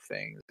lot of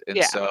things, and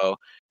Yeah. so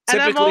And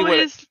I'm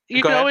typically,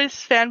 you go can ahead. always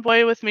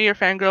fanboy with me or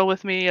fangirl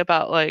with me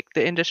about like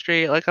the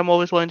industry. Like I'm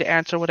always willing to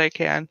answer what I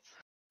can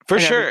For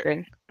and sure.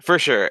 everything. For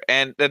sure.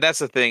 And that's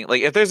the thing.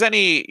 Like if there's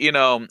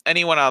anyone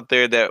out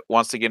there that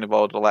wants to get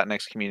involved with the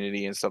Latinx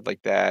community and stuff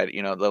like that,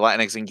 the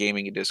Latinx in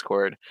gaming and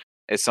Discord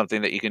is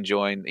something that you can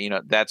join.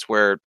 That's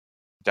where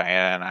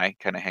Diana and I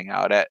kind of hang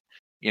out at,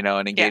 and Yeah.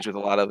 engage with a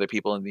lot of other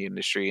people in the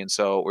industry. And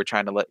so we're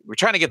trying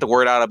to get the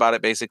word out about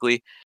it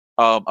basically.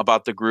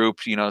 About the group,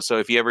 so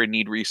if you ever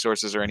need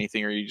resources or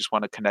anything, or you just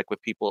want to connect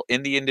with people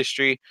in the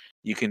industry,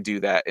 you can do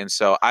that. And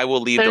so I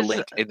will leave the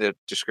link in the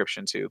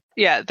description too.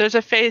 Yeah, there's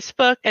a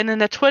Facebook and then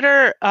the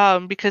Twitter,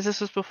 because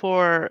this was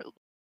before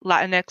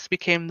Latinx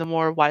became the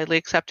more widely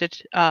accepted.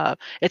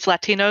 It's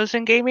Latinos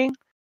in Gaming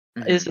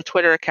is the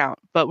Twitter account,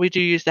 but we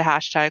do use the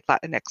hashtag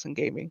Latinx in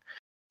Gaming.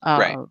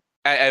 Right.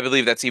 I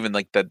believe that's even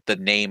like the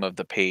name of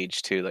the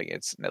page too. Like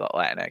it's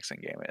Latinx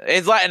in Gaming.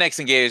 It's Latinx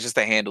in Gaming. It's just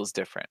the handle's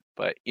different.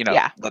 But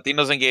yeah.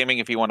 Latinos in Gaming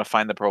if you want to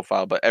find the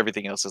profile. But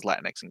everything else is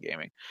Latinx in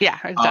Gaming. Yeah,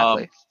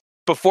 exactly.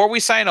 Before we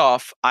sign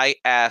off, I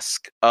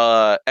ask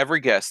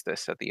every guest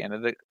this at the end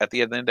of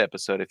the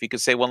episode. If you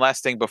could say one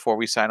last thing before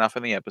we sign off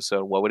in the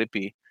episode, what would it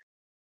be?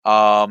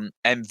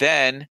 And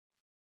then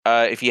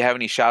if you have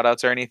any shout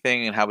outs or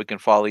anything and how we can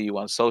follow you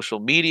on social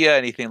media,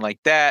 anything like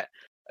that.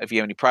 If you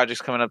have any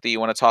projects coming up that you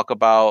want to talk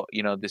about,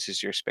 this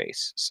is your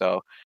space.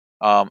 So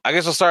I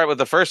guess we'll start with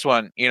the first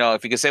one.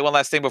 If you could say one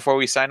last thing before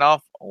we sign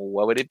off,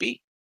 what would it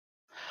be?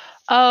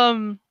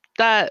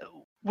 That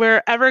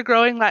we're ever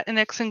growing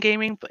Latinx in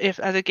gaming. If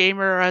as a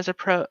gamer or as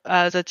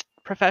a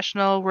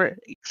professional, we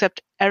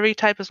accept every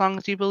type as long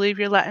as you believe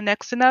you're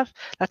Latinx enough.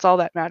 That's all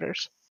that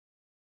matters.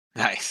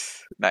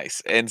 Nice.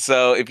 And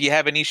so if you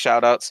have any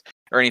shout outs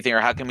or anything, or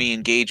how can we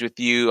engage with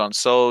you on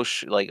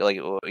social, like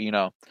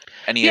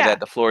any of that,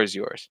 the floor is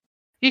yours.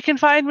 You can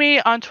find me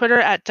on Twitter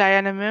at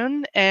Diana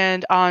Moon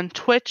and on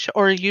Twitch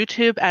or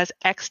YouTube as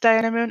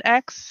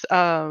XDianaMoonX.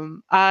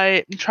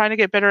 I'm trying to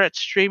get better at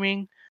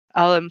streaming.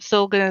 I'm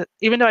still gonna,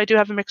 even though I do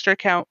have a Mixer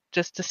account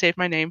just to save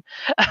my name,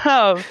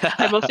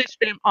 I mostly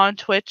stream on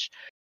Twitch.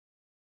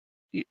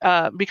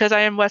 Because I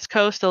am West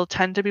Coast, they'll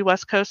tend to be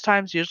West Coast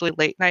times, usually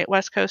late night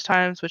West Coast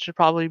times, which would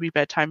probably be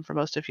bedtime for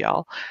most of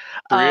y'all.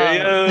 3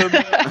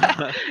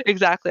 a.m.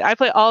 Exactly. I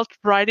play all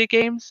variety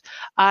games.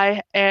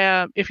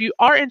 If you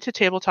are into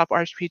tabletop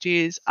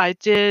RPGs, I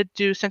did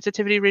do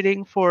sensitivity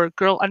reading for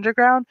Girl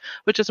Underground,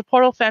 which is a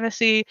portal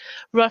fantasy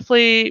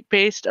roughly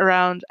based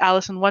around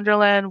Alice in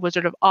Wonderland,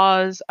 Wizard of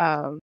Oz.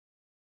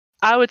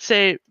 I would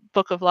say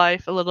Book of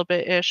Life a little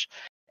bit ish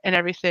and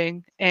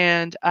everything.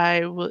 And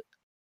I would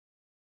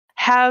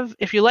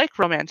if you like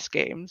romance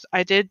games,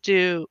 I did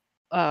do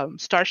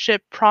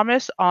Starship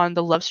Promise on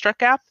the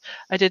Lovestruck app.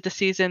 I did the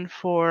season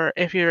for,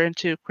 if you're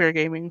into queer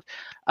gaming,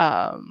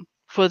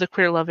 for the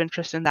queer love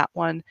interest in that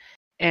one.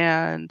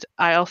 And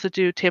I also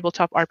do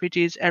tabletop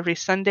RPGs every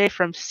Sunday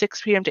from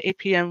 6 p.m. to 8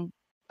 p.m.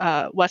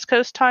 West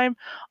Coast time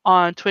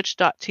on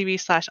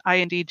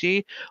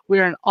twitch.tv/INDG.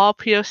 We're an all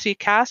POC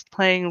cast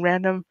playing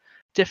random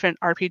different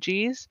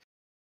RPGs.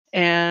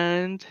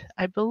 And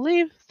I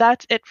believe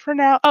that's it for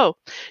now. Oh,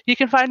 you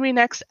can find me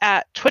next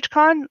at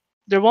TwitchCon.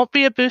 There won't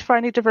be a booth for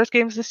any diverse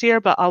games this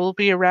year, but I will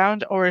be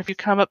around. Or if you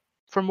come up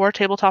for more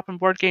tabletop and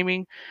board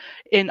gaming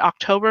in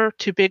October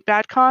to Big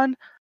Bad Con,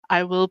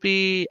 I will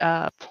be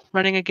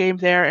running a game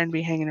there and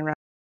be hanging around,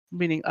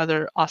 meeting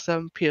other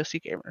awesome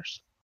POC gamers.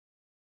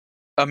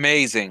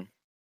 Amazing.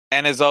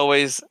 And as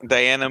always,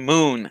 Diana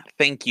Moon,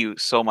 thank you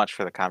so much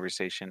for the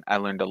conversation. I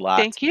learned a lot.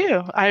 Thank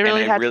you. I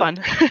really had fun.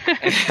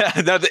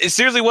 No, it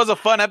seriously was a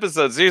fun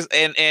episode. Seriously,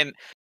 and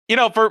you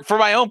know, for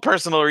my own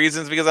personal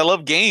reasons, because I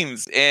love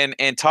games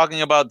and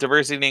talking about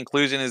diversity and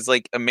inclusion is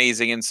like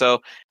amazing. And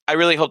so I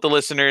really hope the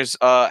listeners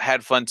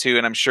had fun too,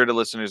 and I'm sure the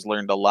listeners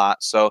learned a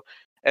lot. So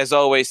as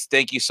always,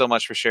 thank you so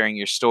much for sharing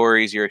your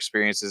stories, your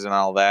experiences, and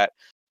all that.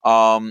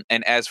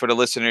 And as for the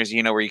listeners,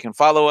 you know where you can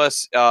follow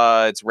us.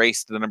 It's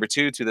Race to the Number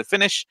 2 to the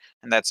Finish,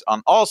 and that's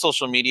on all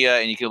social media.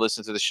 And you can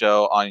listen to the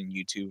show on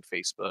YouTube,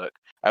 Facebook.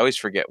 I always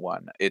forget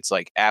one. It's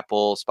like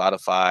Apple,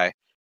 Spotify,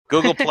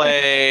 Google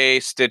Play,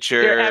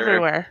 Stitcher. You're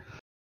everywhere.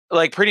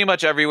 Like pretty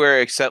much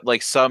everywhere except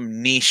like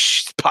some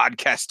niche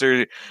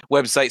podcaster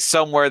website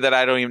somewhere that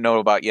I don't even know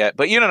about yet.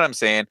 But you know what I'm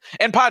saying.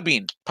 And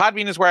Podbean.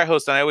 Podbean is where I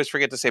host, and I always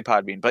forget to say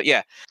Podbean. But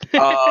yeah, you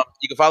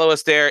can follow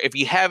us there. If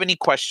you have any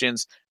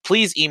questions,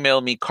 please email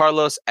me,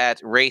 Carlos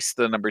at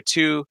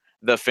race2,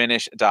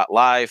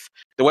 thefinish.live.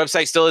 The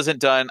website still isn't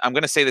done. I'm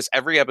going to say this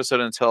every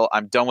episode until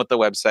I'm done with the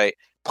website.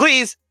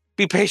 Please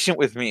be patient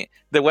with me.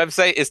 The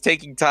website is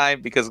taking time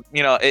because,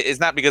 you know, it's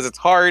not because it's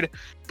hard,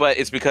 but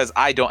it's because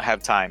I don't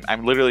have time.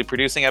 I'm literally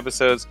producing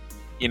episodes,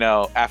 you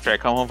know, after I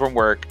come home from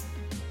work,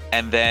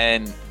 and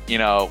then, you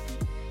know,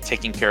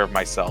 taking care of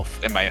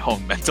myself and my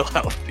own mental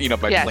health, you know,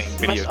 by playing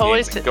video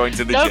games and going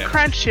to the gym. No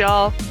crunch,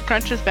 y'all.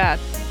 Crunch is bad.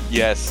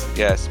 Yes.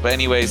 But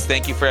anyways,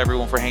 thank you for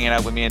everyone for hanging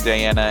out with me and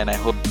Diana, and I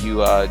hope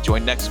you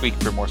join next week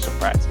for more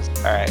surprises.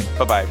 All right.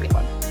 Bye-bye,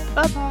 everyone.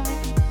 Bye-bye.